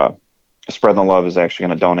we're Spreading the Love is actually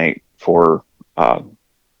going to donate for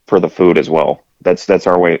the food as well. That's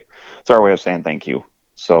our way. It's our way of saying thank you.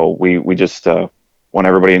 So we just want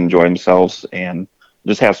everybody to enjoy themselves and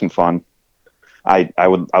just have some fun. I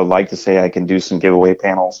would like to say I can do some giveaway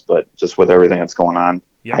panels, but just with everything that's going on,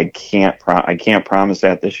 yep. I can't promise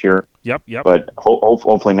that this year. Yep. But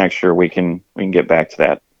hopefully next year we can get back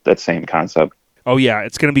to that same concept. Oh yeah,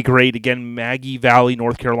 it's going to be great. Again, Maggie Valley,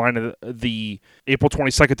 North Carolina, the April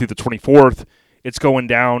 22nd through the 24th. It's going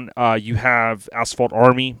down. You have Asphalt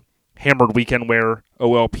Army, Hammered Weekend Wear,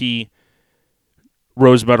 OLP,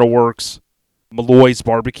 Rose Metal Works, Malloy's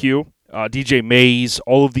Barbecue. DJ Mays,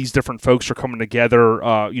 all of these different folks are coming together.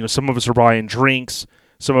 Some of us are buying drinks,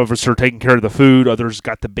 some of us are taking care of the food, others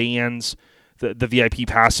got the bands, the VIP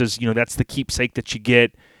passes. That's the keepsake that you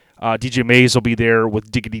get. DJ Mays will be there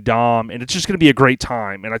with Diggity Dom, and it's just going to be a great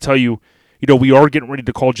time. And I tell you, we are getting ready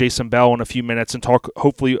to call Jason Bell in a few minutes and talk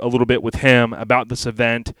hopefully a little bit with him about this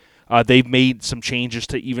event. They've made some changes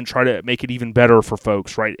to even try to make it even better for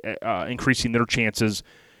folks, right? Increasing their chances.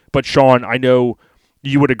 But Sean, I know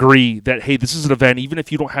you would agree that, hey, this is an event, even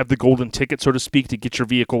if you don't have the golden ticket, so to speak, to get your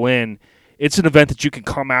vehicle in, it's an event that you can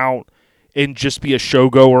come out and just be a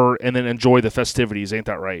showgoer and then enjoy the festivities. Ain't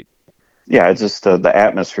that right? Yeah, it's just the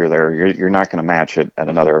atmosphere there. You're not going to match it at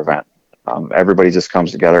another event. Everybody just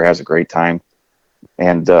comes together, has a great time.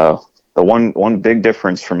 And the one big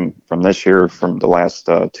difference from this year, from the last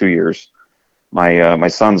 2 years, my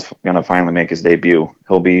son's going to finally make his debut.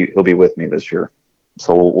 He'll be with me this year.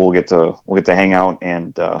 So we'll get to hang out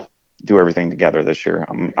and do everything together this year.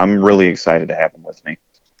 I'm really excited to have him with me.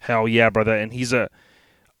 Hell yeah, brother! And he's a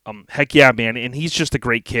heck yeah, man! And he's just a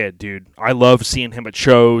great kid, dude. I love seeing him at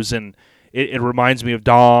shows, and it reminds me of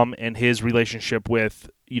Dom and his relationship with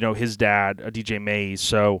his dad, DJ Mays.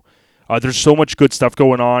 So there's so much good stuff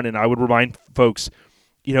going on, and I would remind folks,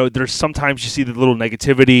 there's sometimes you see the little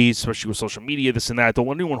negativity, especially with social media, this and that. Don't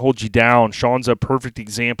let anyone hold you down. Sean's a perfect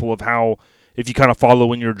example of how, if you kind of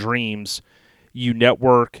follow in your dreams, you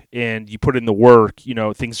network and you put in the work,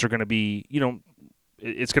 things are going to be,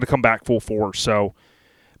 it's going to come back full force. So,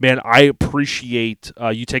 man, I appreciate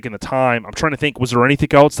you taking the time. I'm trying to think, was there anything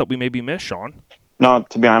else that we maybe missed, Sean? No,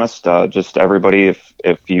 to be honest, just everybody,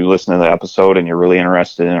 if you listen to the episode and you're really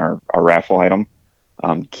interested in our raffle item,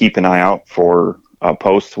 keep an eye out for a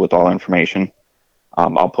post with all information.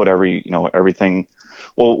 I'll put everything.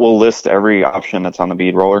 We'll list every option that's on the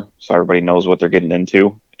bead roller, so everybody knows what they're getting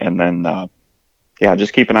into. And then, yeah,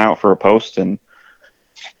 just keep an eye out for a post, and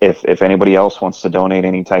if anybody else wants to donate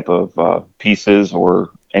any type of pieces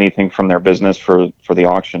or anything from their business for the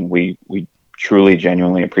auction, we truly,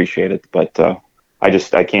 genuinely appreciate it. But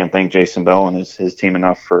I can't thank Jason Bell and his team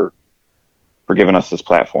enough for giving us this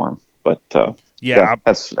platform. But yeah,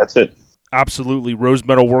 that's it. Absolutely. Rose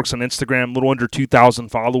Metal Works on Instagram, a little under 2,000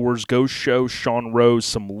 followers. Go show Sean Rose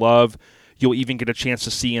some love. You'll even get a chance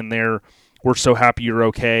to see in there. We're so happy you're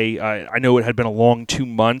okay. I know it had been a long 2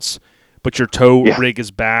 months, but your tow rig is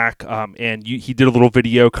back. And he did a little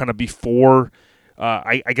video kind of before,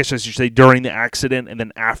 I guess I should say during the accident, and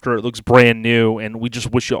then after. It looks brand new, and we just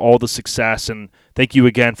wish you all the success. And thank you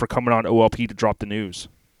again for coming on OLP to drop the news.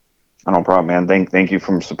 No problem, man. Thank you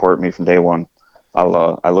for supporting me from day one.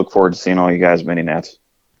 I look forward to seeing all you guys mini nats.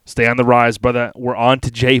 Stay on the rise, brother. We're on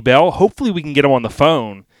to Jay Bell. Hopefully we can get him on the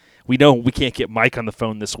phone. We know we can't get Mike on the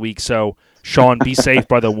phone this week, so Sean, be safe,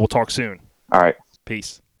 brother. We'll talk soon. All right.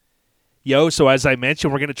 Peace. Yo, so as I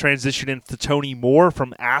mentioned, we're going to transition into Tony Moore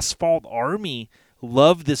from Asphalt Army.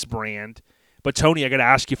 Love this brand. But Tony, I got to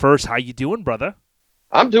ask you first, how you doing, brother?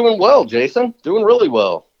 I'm doing well, Jason. Doing really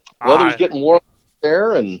well. Weather's getting warm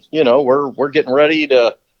there, and we're getting ready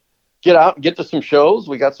to get out and get to some shows.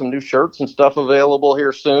 We got some new shirts and stuff available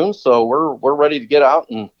here soon, so we're ready to get out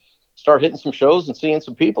and start hitting some shows and seeing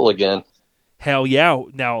some people again. Hell yeah!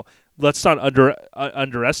 Now let's not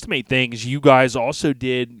underestimate things. You guys also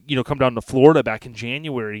did, come down to Florida back in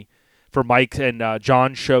January for Mike and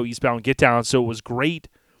John's show, Eastbound Get Down. So it was great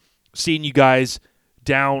seeing you guys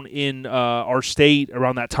down in our state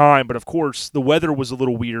around that time. But of course, the weather was a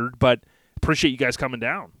little weird. But appreciate you guys coming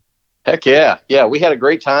down. Heck yeah. Yeah, we had a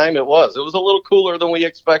great time. It was a little cooler than we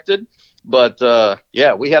expected, but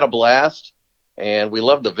yeah, we had a blast, and we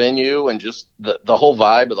loved the venue, and just the whole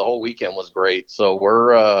vibe of the whole weekend was great. So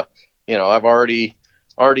we're, I've already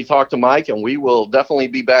talked to Mike, and we will definitely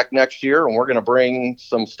be back next year, and we're going to bring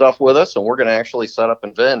some stuff with us, and we're going to actually set up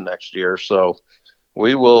in Vin next year. So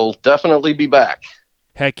we will definitely be back.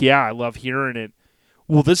 Heck yeah. I love hearing it.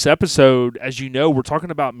 Well, this episode, as you know, we're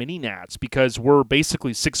talking about mini nats because we're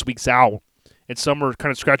basically 6 weeks out, and some are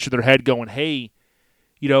kind of scratching their head going, hey,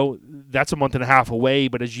 that's a month and a half away.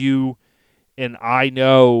 But as you and I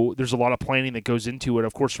know, there's a lot of planning that goes into it,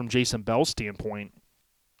 of course, from Jason Bell's standpoint.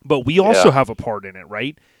 But we also have a part in it,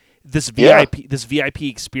 right? This VIP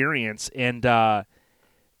experience. And,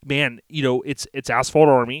 man, it's Asphalt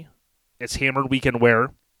Army. It's Hammered Weekend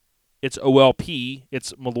Wear. It's OLP.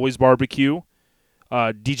 It's Malloy's Barbecue.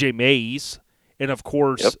 DJ Mays, and of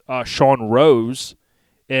course, Sean Rose,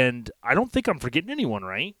 and I don't think I'm forgetting anyone,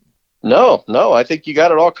 right? No, I think you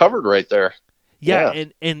got it all covered right there. Yeah.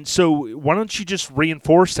 And so why don't you just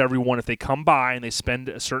reinforce to everyone, if they come by and they spend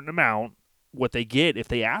a certain amount, what they get if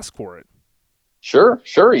they ask for it? Sure,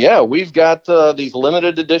 yeah. We've got these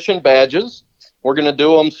limited edition badges. We're going to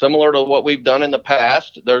do them similar to what we've done in the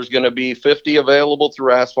past. There's going to be 50 available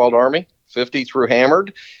through Asphalt Army, 50 through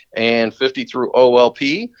Hammered, and 50 through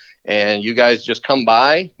OLP. And you guys just come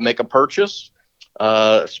by, make a purchase,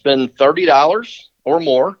 spend $30 or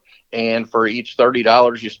more. And for each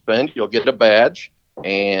 $30 you spend, you'll get a badge.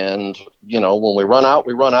 And, when we run out,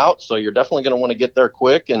 we run out. So you're definitely going to want to get there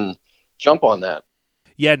quick and jump on that.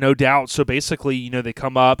 Yeah, no doubt. So basically, they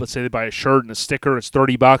come up, let's say they buy a shirt and a sticker, it's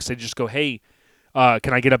 $30. They just go, hey,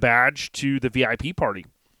 can I get a badge to the VIP party?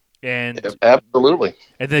 And absolutely.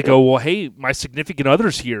 And they go, well, hey, my significant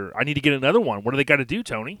other's here. I need to get another one. What do they got to do,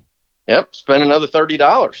 Tony? Yep, spend another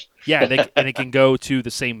 $30. Yeah, and it can go to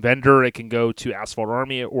the same vendor. It can go to Asphalt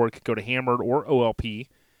Army, or it could go to Hammered or OLP.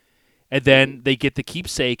 And then they get the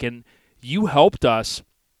keepsake. And you helped us,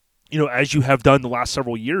 as you have done the last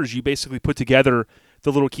several years. You basically put together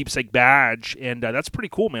the little keepsake badge, and that's pretty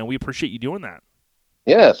cool, man. We appreciate you doing that.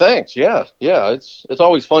 Yeah, thanks. Yeah. It's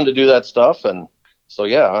always fun to do that stuff, and so,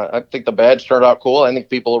 yeah, I think the badge turned out cool. I think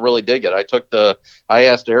people really dig it. I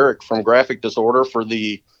asked Eric from Graphic Disorder for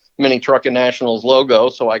the Mini Truckin' Nationals logo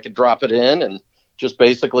so I could drop it in, and just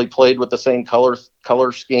basically played with the same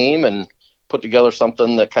color scheme and put together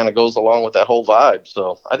something that kind of goes along with that whole vibe.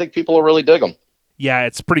 So I think people will really dig them. Yeah,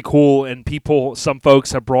 it's pretty cool. And some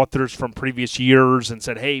folks have brought theirs from previous years and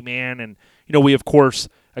said, hey, man. And, we, of course,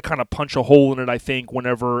 kind of punch a hole in it, I think,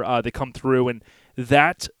 whenever they come through. And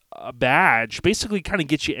that badge basically kind of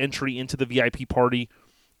gets you entry into the VIP party,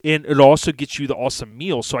 and it also gets you the awesome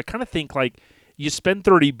meal. So I kind of think like you spend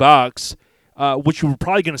 $30, which you were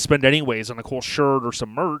probably going to spend anyways on a cool shirt or some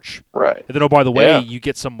merch, right? And then, oh, by the way, you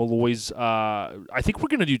get some Malloy's. I think we're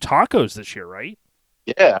going to do tacos this year, right?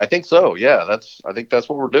 Yeah, I think so. Yeah, I think that's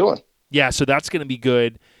what we're doing. Yeah, so that's going to be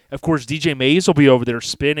good. Of course, DJ Mays will be over there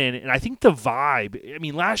spinning, and I think the vibe, I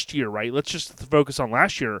mean, last year, right? Let's just focus on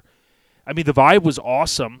last year. I mean, the vibe was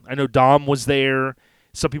awesome. I know Dom was there.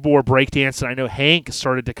 Some people were breakdancing. I know Hank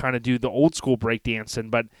started to kind of do the old school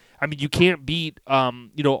breakdancing, but I mean, you can't beat,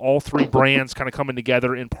 all three brands kind of coming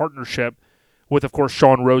together in partnership with, of course,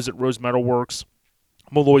 Sean Rose at Rose Metalworks,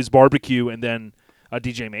 Malloy's Barbecue, and then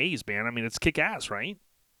DJ Mays, man. I mean, it's kick-ass, right?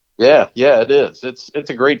 Yeah, it is. It's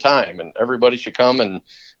a great time, and everybody should come and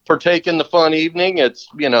partake in the fun evening. It's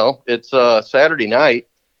Saturday night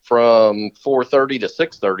from 4:30 to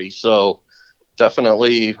 6:30, so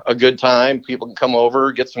definitely a good time. People can come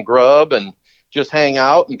over, get some grub, and just hang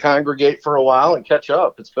out and congregate for a while and catch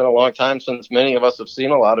up. It's been a long time since many of us have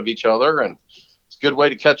seen a lot of each other, and it's a good way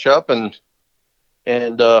to catch up and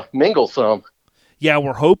mingle some. Yeah,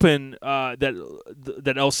 we're hoping that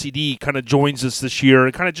LCD kind of joins us this year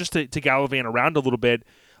and kind of just to gallivant around a little bit.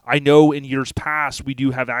 I know in years past we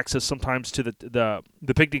do have access sometimes to the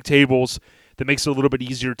picnic tables that makes it a little bit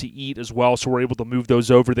easier to eat as well, so we're able to move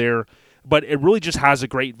those over there. But it really just has a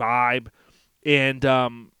great vibe, and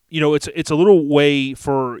it's a little way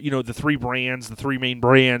for the three main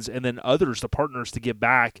brands, and then others, the partners, to give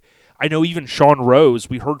back. I know even Sean Rose,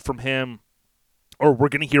 we heard from him, or we're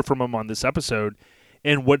going to hear from him on this episode.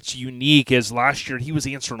 And what's unique is last year he was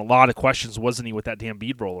answering a lot of questions, wasn't he, with that damn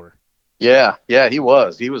bead roller? Yeah, he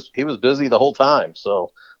was. He was busy the whole time.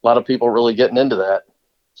 So a lot of people really getting into that.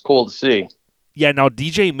 It's cool to see. Yeah, now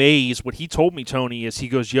DJ Mays, what he told me, Tony, is he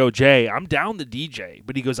goes, "Yo, Jay, I'm down to DJ,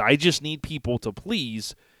 but he goes, I just need people to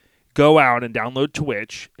please go out and download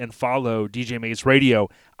Twitch and follow DJ Mays Radio."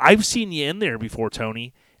 I've seen you in there before,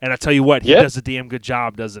 Tony, and I tell you what, he does a damn good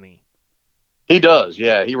job, doesn't he? He does.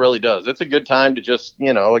 Yeah, he really does. It's a good time to just,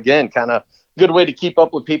 again, kind of good way to keep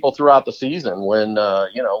up with people throughout the season when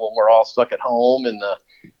we're all stuck at home in the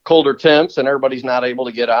colder temps and everybody's not able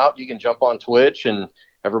to get out. You can jump on Twitch and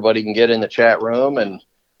everybody can get in the chat room and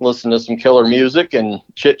listen to some killer music and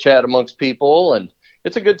chit chat amongst people. And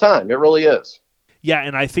it's a good time. It really is. Yeah.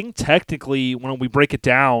 And I think technically when we break it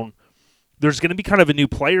down, there's going to be kind of a new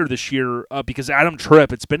player this year because Adam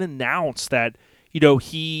Tripp, it's been announced that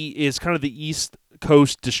he is kind of the East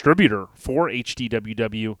Coast distributor for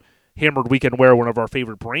HDWW, Hammered Weekend Wear, one of our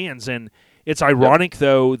favorite brands. And it's ironic,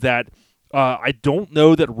 though, that I don't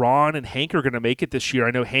know that Ron and Hank are going to make it this year.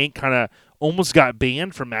 I know Hank kind of almost got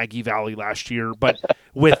banned from Maggie Valley last year, but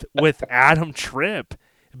with Adam Tripp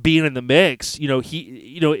being in the mix,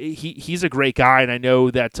 he's a great guy, and I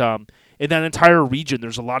know that in that entire region,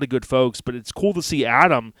 there's a lot of good folks, but it's cool to see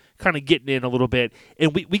Adam kind of getting in a little bit,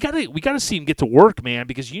 and we gotta see him get to work, man,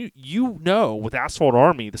 because with Asphalt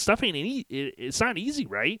Army, the stuff it's not easy,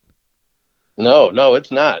 right? No,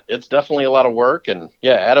 it's not. It's definitely a lot of work, and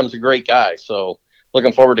yeah, Adam's a great guy, so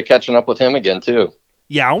looking forward to catching up with him again too.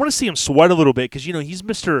 Yeah, I want to see him sweat a little bit because he's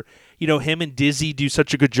Mr. Him and Dizzy do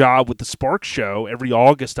such a good job with the Spark Show every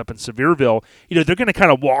August up in Sevierville. They're going to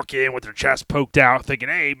kind of walk in with their chest poked out thinking,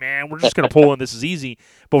 hey, man, we're just going to pull in. This is easy.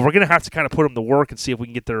 But we're going to have to kind of put them to work and see if we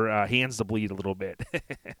can get their hands to bleed a little bit.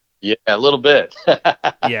 Yeah, a little bit.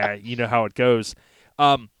 Yeah, you know how it goes.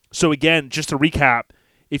 So, again, just to recap,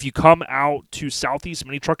 if you come out to Southeast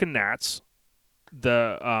Mini Truck and Nats,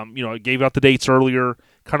 I gave out the dates earlier,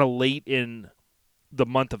 kind of late in the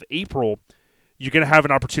month of April, you're going to have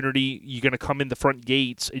an opportunity. You're going to come in the front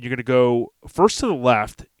gates, and you're going to go first to the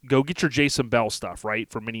left, go get your Jason Bell stuff, right,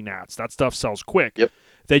 for Mini Nats. That stuff sells quick. Yep.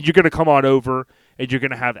 Then you're going to come on over, and you're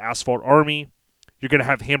going to have Asphalt Army. You're going to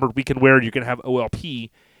have Hammered Weekend Wear. You're going to have OLP.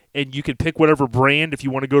 And you can pick whatever brand. If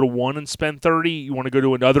you want to go to one and spend $30, you want to go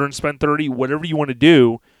to another and spend $30, whatever you want to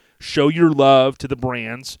do, show your love to the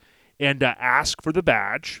brands and ask for the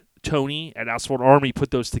badge. Tony at Asphalt Army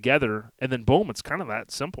put those together, and then boom, it's kind of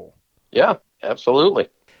that simple. Yeah, absolutely.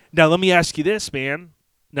 Now, let me ask you this, man.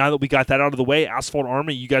 Now that we got that out of the way, Asphalt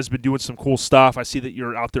Army, you guys have been doing some cool stuff. I see that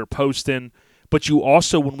you're out there posting, but you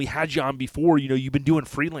also, when we had you on before, you've been doing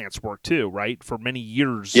freelance work too, right, for many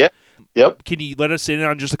years. Yeah. Yep. Can you let us in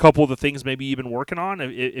on just a couple of the things maybe you've been working on,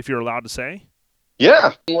 if you're allowed to say?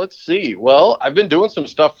 Yeah, let's see. Well, I've been doing some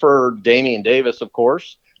stuff for Damian Davis, of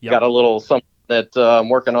course. Yep. Got a little something that I'm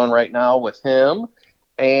working on right now with him.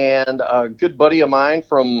 And a good buddy of mine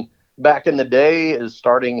from back in the day is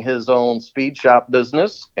starting his own speed shop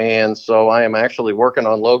business. And so I am actually working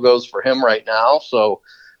on logos for him right now. So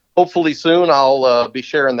hopefully soon I'll be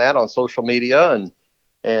sharing that on social media.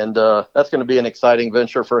 And that's going to be an exciting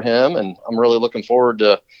venture for him. And I'm really looking forward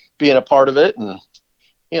to being a part of it. And,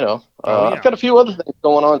 I've got a few other things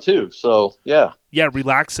going on too. So, yeah. Yeah,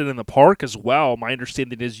 Relaxing in the Park as well. My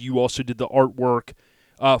understanding is you also did the artwork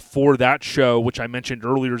for that show, which I mentioned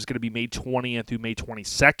earlier is going to be May 20th through May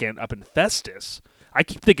 22nd up in Festus. I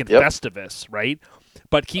keep thinking Festivus, right?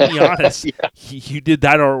 But keep me honest, you did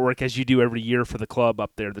that artwork as you do every year for the club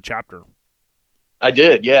up there, the chapter. I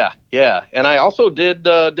did, yeah. And I also did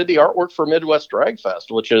the artwork for Midwest Drag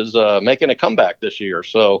Fest, which is making a comeback this year.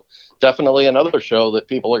 So definitely another show that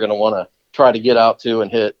people are going to want to try to get out to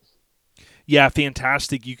and hit. Yeah,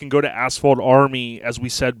 fantastic. You can go to Asphalt Army, as we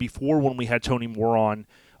said before when we had Tony Moore on.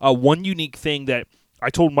 One unique thing that I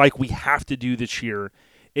told Mike we have to do this year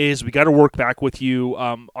is we got to work back with you.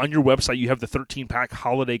 On your website, you have the 13-pack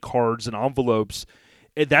holiday cards and envelopes.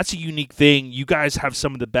 That's a unique thing. You guys have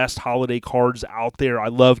some of the best holiday cards out there. I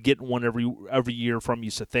love getting one every year from you,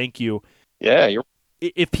 so thank you. Yeah,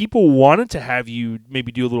 if people wanted to have you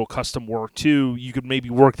maybe do a little custom work too, you could maybe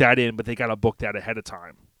work that in, but they got to book that ahead of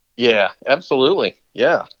time. Yeah, absolutely.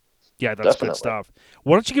 Yeah. Yeah, that's definitely good stuff.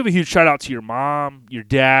 Why don't you give a huge shout out to your mom, your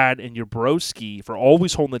dad, and your broski for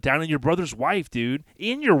always holding it down, and your brother's wife, dude,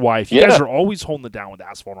 and your wife. You guys are always holding it down with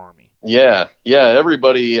Asphalt Army. Yeah.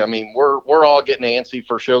 Everybody. I mean, we're all getting antsy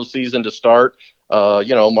for show season to start.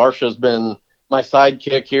 Marsha's been my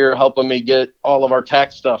sidekick here, helping me get all of our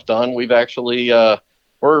tax stuff done. We've actually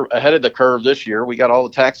we're ahead of the curve this year. We got all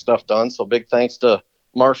the tax stuff done, so big thanks to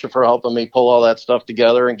Marsha for helping me pull all that stuff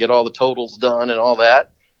together and get all the totals done and all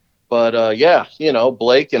that. But,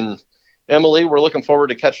 Blake and Emily, we're looking forward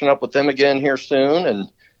to catching up with them again here soon. And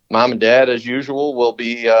Mom and Dad, as usual, will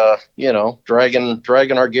be,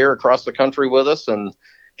 dragging our gear across the country with us and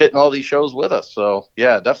hitting all these shows with us. So,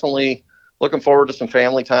 yeah, definitely looking forward to some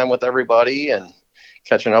family time with everybody and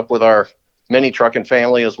catching up with our mini trucking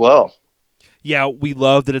family as well. Yeah, we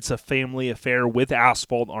love that it's a family affair with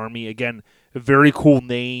Asphalt Army. Again, a very cool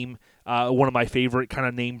name. One of my favorite kind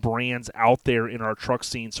of name brands out there in our truck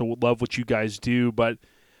scene. So we'll love what you guys do. But,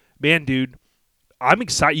 man, dude, I'm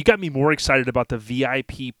excited. You got me more excited about the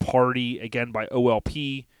VIP party, again, by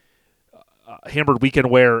OLP, Hammered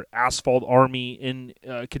Weekend Wear, Asphalt Army in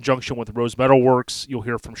conjunction with Rose Metal Works. You'll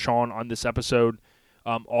hear from Sean on this episode.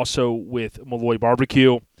 Also with Malloy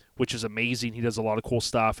Barbecue, which is amazing. He does a lot of cool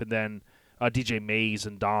stuff. And then DJ Mays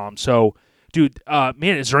and Dom. So, dude,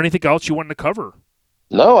 man, is there anything else you wanted to cover?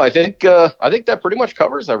 No, I think that pretty much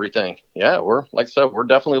covers everything. Yeah, we're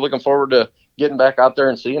definitely looking forward to getting back out there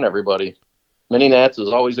and seeing everybody. Mini Nats is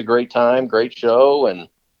always a great time, great show, and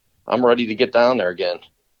I'm ready to get down there again.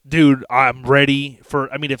 Dude, I'm ready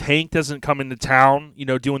if Hank doesn't come into town,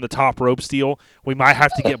 doing the top ropes deal, we might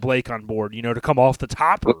have to get Blake on board, to come off the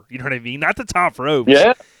topper. You know what I mean? Not the top ropes.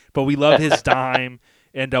 Yeah. But we love his dime,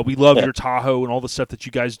 and we love your Tahoe and all the stuff that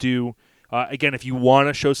you guys do. Again, if you want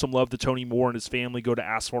to show some love to Tony Moore and his family, go to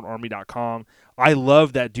asphaltarmy.com. I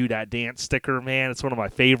love that Do That Dance sticker, man. It's one of my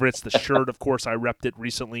favorites. The shirt, of course, I repped it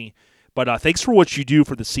recently. But thanks for what you do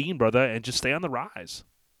for the scene, brother, and just stay on the rise.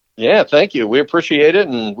 Yeah, thank you. We appreciate it,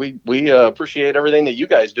 and we appreciate everything that you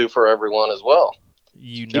guys do for everyone as well.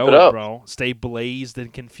 Keep it, bro. Stay blazed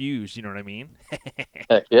and confused. You know what I mean?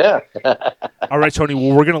 Heck yeah. All right, Tony.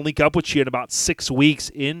 Well, we're going to link up with you in about 6 weeks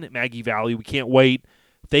in Maggie Valley. We can't wait.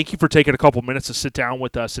 Thank you for taking a couple minutes to sit down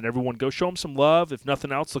with us, and everyone go show them some love. If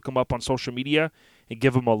nothing else, look them up on social media and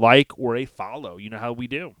give them a like or a follow. You know how we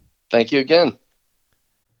do. Thank you again.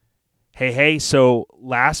 Hey, so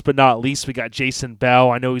last but not least, we got Jason Bell.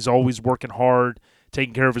 I know he's always working hard,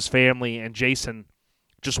 taking care of his family, and Jason,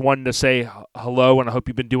 just wanted to say hello, and I hope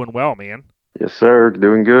you've been doing well, man. Yes, sir.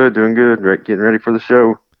 Doing good. Getting ready for the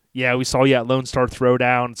show. Yeah, we saw you at Lone Star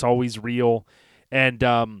Throwdown. It's always real. And,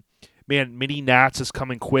 man, Mini Nats is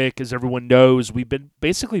coming quick. As everyone knows, we've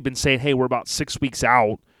been saying, hey, we're about 6 weeks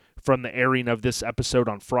out from the airing of this episode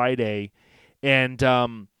on Friday. And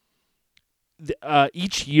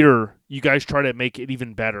each year, you guys try to make it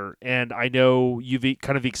even better. And I know you've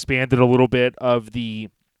kind of expanded a little bit of the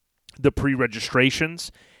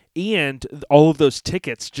pre-registrations. And all of those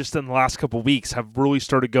tickets just in the last couple of weeks have really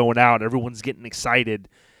started going out. Everyone's getting excited.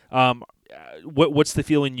 What's the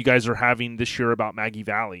feeling you guys are having this year about Maggie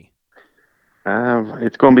Valley?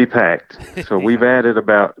 It's going to be packed. So we've added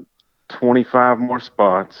about 25 more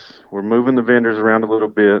spots. We're moving the vendors around a little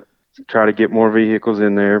bit to try to get more vehicles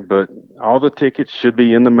in there. But all the tickets should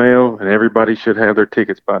be in the mail, and everybody should have their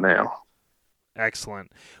tickets by now.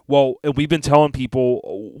 Excellent. Well, we've been telling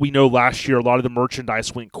people, we know last year a lot of the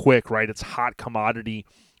merchandise went quick, right? It's hot commodity.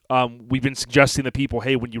 We've been suggesting to people,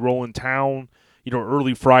 hey, when you roll in town,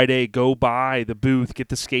 early Friday, go by the booth, get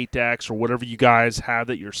the skate decks or whatever you guys have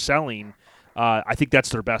that you're selling. I think that's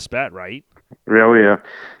their best bet, right? Oh, yeah.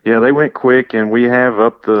 Yeah, they went quick, and we have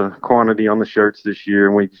upped the quantity on the shirts this year,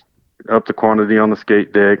 and we upped the quantity on the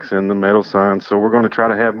skate decks and the metal signs. So we're going to try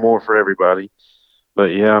to have more for everybody. But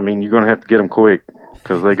yeah, I mean, you're going to have to get them quick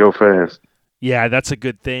because they go fast. Yeah, that's a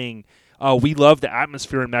good thing. We love the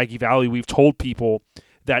atmosphere in Maggie Valley. We've told people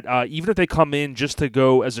that even if they come in just to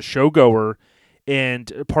go as a showgoer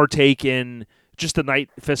and partake in just the night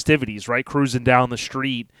festivities, right, cruising down the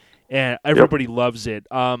street, and everybody loves it.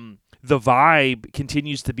 The vibe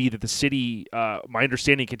continues to be that the city, my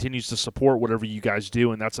understanding, continues to support whatever you guys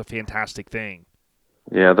do, and that's a fantastic thing.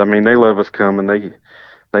 Yeah, I mean, they love us coming.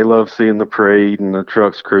 They love seeing the parade and the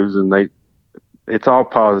trucks cruising. It's all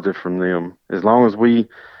positive from them. As long as we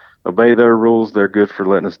obey their rules, they're good for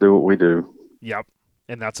letting us do what we do. Yep,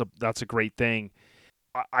 and that's a great thing.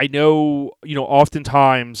 I know,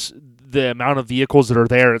 oftentimes the amount of vehicles that are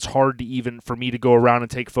there, it's hard to even for me to go around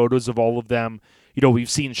and take photos of all of them. We've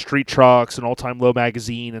seen Street Trucks and All Time Low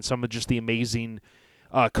magazine and some of just the amazing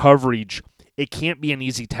coverage. It can't be an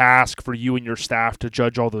easy task for you and your staff to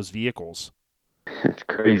judge all those vehicles. It's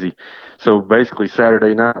crazy. So basically,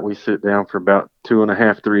 Saturday night we sit down for about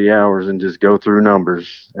 2.5, 3 hours and just go through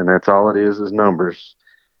numbers, and that's all it is numbers.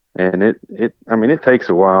 And it takes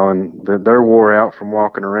a while, and they're wore out from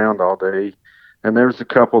walking around all day. And there's a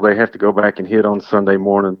couple they have to go back and hit on Sunday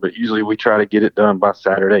morning, but usually we try to get it done by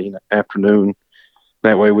Saturday afternoon.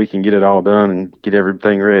 That way we can get it all done and get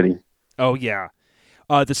everything ready. Oh yeah,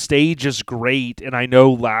 the stage is great, and I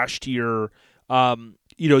know last year,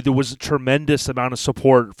 there was a tremendous amount of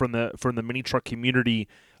support from the mini truck community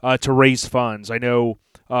to raise funds. I know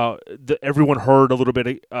everyone heard a little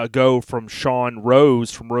bit ago from Sean Rose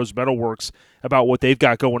from Rose Metalworks about what they've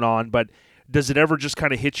got going on, but does it ever just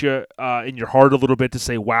kind of hit you in your heart a little bit to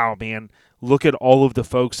say, wow, man, look at all of the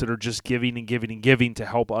folks that are just giving and giving and giving to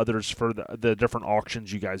help others for the different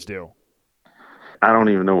auctions you guys do? I don't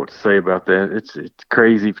even know what to say about that. It's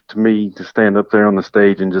crazy to me to stand up there on the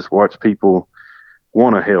stage and just watch people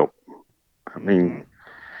want to help. I mean,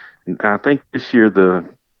 I think this year the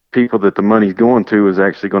people that the money's going to is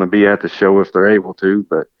actually going to be at the show if they're able to,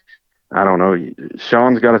 but I don't know.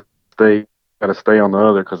 Sean's got to stay on the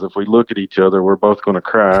other, because if we look at each other, we're both going to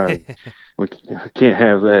cry. We can't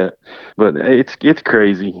have that. But it's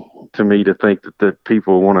crazy to me to think that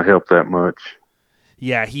people want to help that much.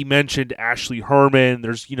 Yeah, he mentioned Ashley Herman.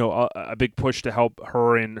 There's, a big push to help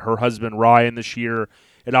her and her husband Ryan this year.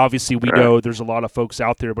 And obviously we know there's a lot of folks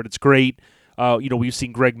out there, but it's great. We've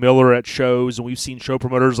seen Greg Miller at shows, and we've seen show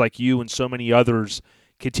promoters like you and so many others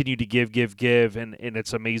continue to give, and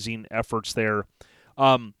it's amazing efforts there.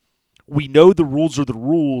 We know the rules are the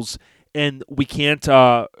rules, and we can't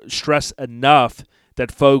stress enough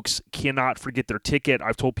that folks cannot forget their ticket.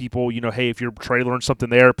 I've told people, hey, if you're trailering something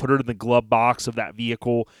there, put it in the glove box of that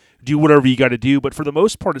vehicle. Do whatever you got to do. But for the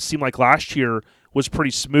most part, it seemed like last year was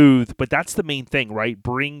pretty smooth. But that's the main thing, right?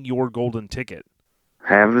 Bring your golden ticket.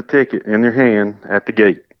 Have the ticket in your hand at the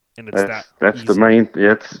gate. And it's that's easy. The main.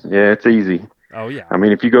 It's easy. Oh yeah. I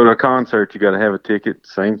mean, if you go to a concert, you got to have a ticket.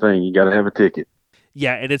 Same thing. You got to have a ticket.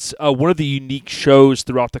 Yeah, and it's one of the unique shows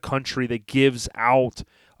throughout the country that gives out.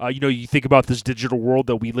 You think about this digital world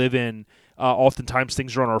that we live in. Oftentimes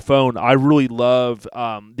things are on our phone. I really love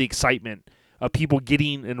the excitement of people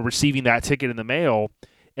getting and receiving that ticket in the mail,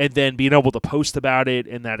 and then being able to post about it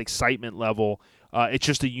and that excitement level. It's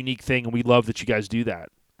just a unique thing, and we love that you guys do that.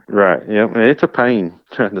 Right. Yeah. It's a pain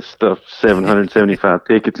trying to stuff 775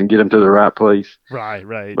 tickets and get them to the right place.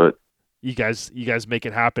 Right. But you guys make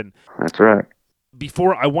it happen. That's right.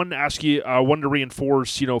 Before, I wanted to ask you, I wanted to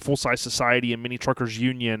reinforce, Full Size Society and Mini Truckers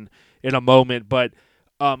Union in a moment, but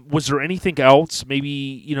was there anything else?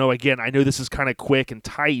 Maybe, again, I know this is kind of quick and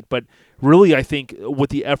tight, but really I think with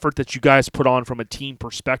the effort that you guys put on from a team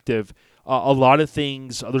perspective, a lot of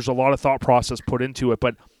things, there's a lot of thought process put into it,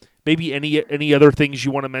 but maybe any other things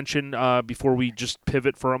you want to mention before we just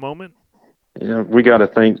pivot for a moment? Yeah, we got to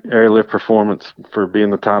thank Airlift Performance for being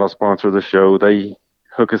the title sponsor of the show. They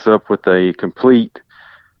hook us up with a complete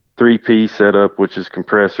 3-piece setup, which is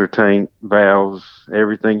compressor, tank, valves,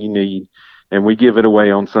 everything you need. And we give it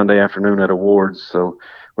away on Sunday afternoon at awards. So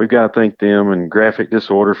we've got to thank them, and Graphic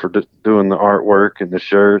Disorder for doing the artwork and the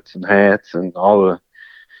shirts and hats and all the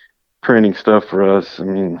printing stuff for us. I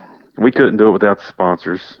mean, we couldn't do it without the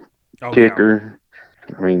sponsors. Kicker.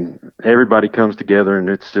 Yeah. I mean, everybody comes together, and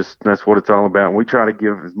that's what it's all about. And we try to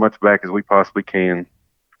give as much back as we possibly can.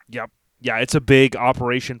 Yep. Yeah, it's a big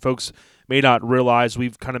operation. Folks may not realize,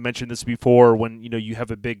 we've kind of mentioned this before, when you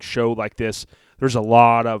have a big show like this, there's a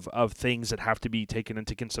lot of things that have to be taken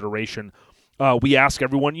into consideration. We ask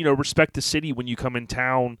everyone, respect the city when you come in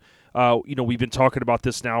town. We've been talking about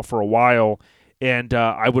this now for a while, and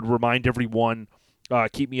I would remind everyone,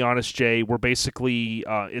 keep me honest, Jay, we're basically,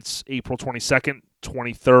 it's April 22nd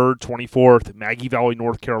 23rd, 24th, Maggie Valley,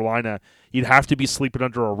 North Carolina. You'd have to be sleeping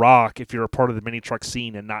under a rock if you're a part of the mini truck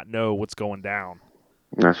scene and not know what's going down.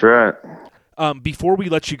 That's right. Before we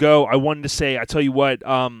let you go, I wanted to say, I tell you what,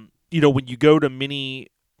 when you go to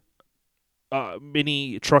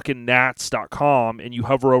minitruckandnats.com and you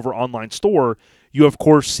hover over online store, you of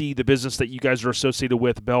course see the business that you guys are associated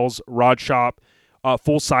with, Bell's Rod Shop,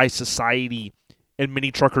 Full Size Society, and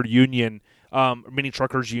Mini Truckers Union. I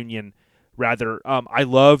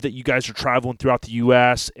love that you guys are traveling throughout the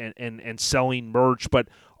U.S. and selling merch, but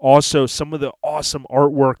also some of the awesome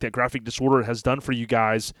artwork that Graphic Disorder has done for you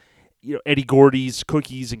guys. Eddie Gordy's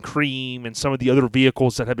Cookies and Cream and some of the other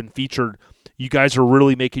vehicles that have been featured. You guys are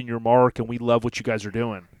really making your mark, and we love what you guys are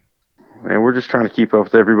doing. And we're just trying to keep up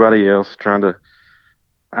with everybody else, I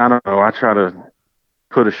try to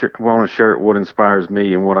put on a shirt what inspires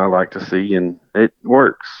me and what I like to see, and it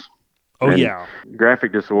works. Oh, and yeah.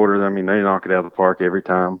 Graphic Disorder, they knock it out of the park every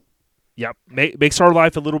time. Yep. Makes our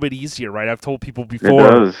life a little bit easier, right? I've told people It before,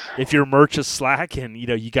 does. if your merch is slacking,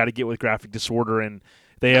 you got to get with Graphic Disorder, and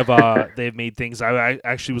they have they've made things. I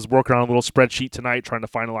actually was working on a little spreadsheet tonight trying to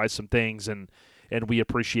finalize some things, and we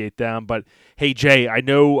appreciate them. But, hey, Jay, I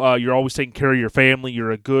know you're always taking care of your family.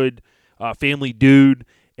 You're a good family dude,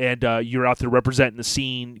 and you're out there representing the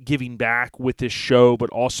scene, giving back with this show,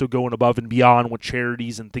 but also going above and beyond with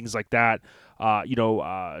charities and things like that,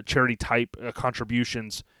 charity-type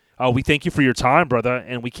contributions. We thank you for your time, brother,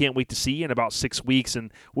 and we can't wait to see you in about 6 weeks.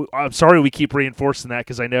 And I'm sorry we keep reinforcing that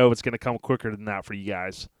because I know it's going to come quicker than that for you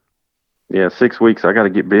guys. Yeah, 6 weeks. I got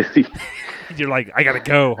to get busy. You're like, I got to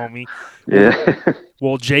go, homie. Yeah.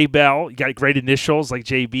 Well, Jay Bell, you got great initials like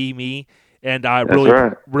JB, me, and I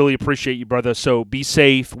really appreciate you, brother. So be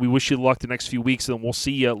safe. We wish you luck the next few weeks, and we'll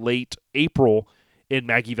see you late April in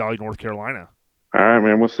Maggie Valley, North Carolina. All right,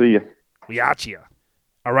 man. We'll see you. We got you.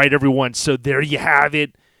 All right, everyone. So there you have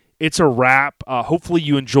it. It's a wrap. Hopefully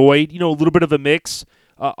you enjoyed, a little bit of a mix.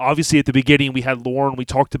 Obviously, at the beginning, we had Lauren. We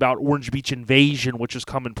talked about Orange Beach Invasion, which is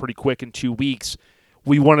coming pretty quick in 2 weeks.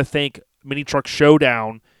 We want to thank Mini Truck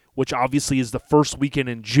Showdown, which obviously is the first weekend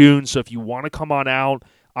in June. So if you want to come on out,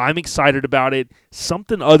 I'm excited about it.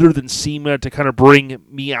 Something other than SEMA to kind of bring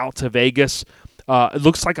me out to Vegas. It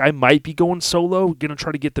looks like I might be going solo. Going to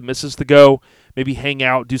try to get the missus to go, maybe hang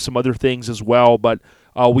out, do some other things as well. But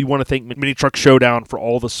we want to thank Mini Truck Showdown for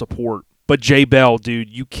all the support. But Jay Bell, dude,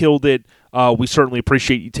 you killed it. We certainly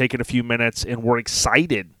appreciate you taking a few minutes, and we're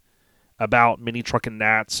excited about Mini Truck and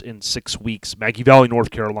Nats in 6 weeks, Maggie Valley,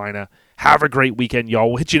 North Carolina. Have a great weekend, y'all.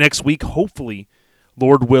 We'll hit you next week, hopefully,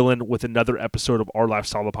 Lord willing, with another episode of Our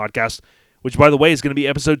Lifestyle, the podcast, which, by the way, is going to be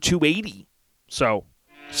episode 280. So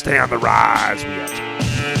stay on the rise. We out.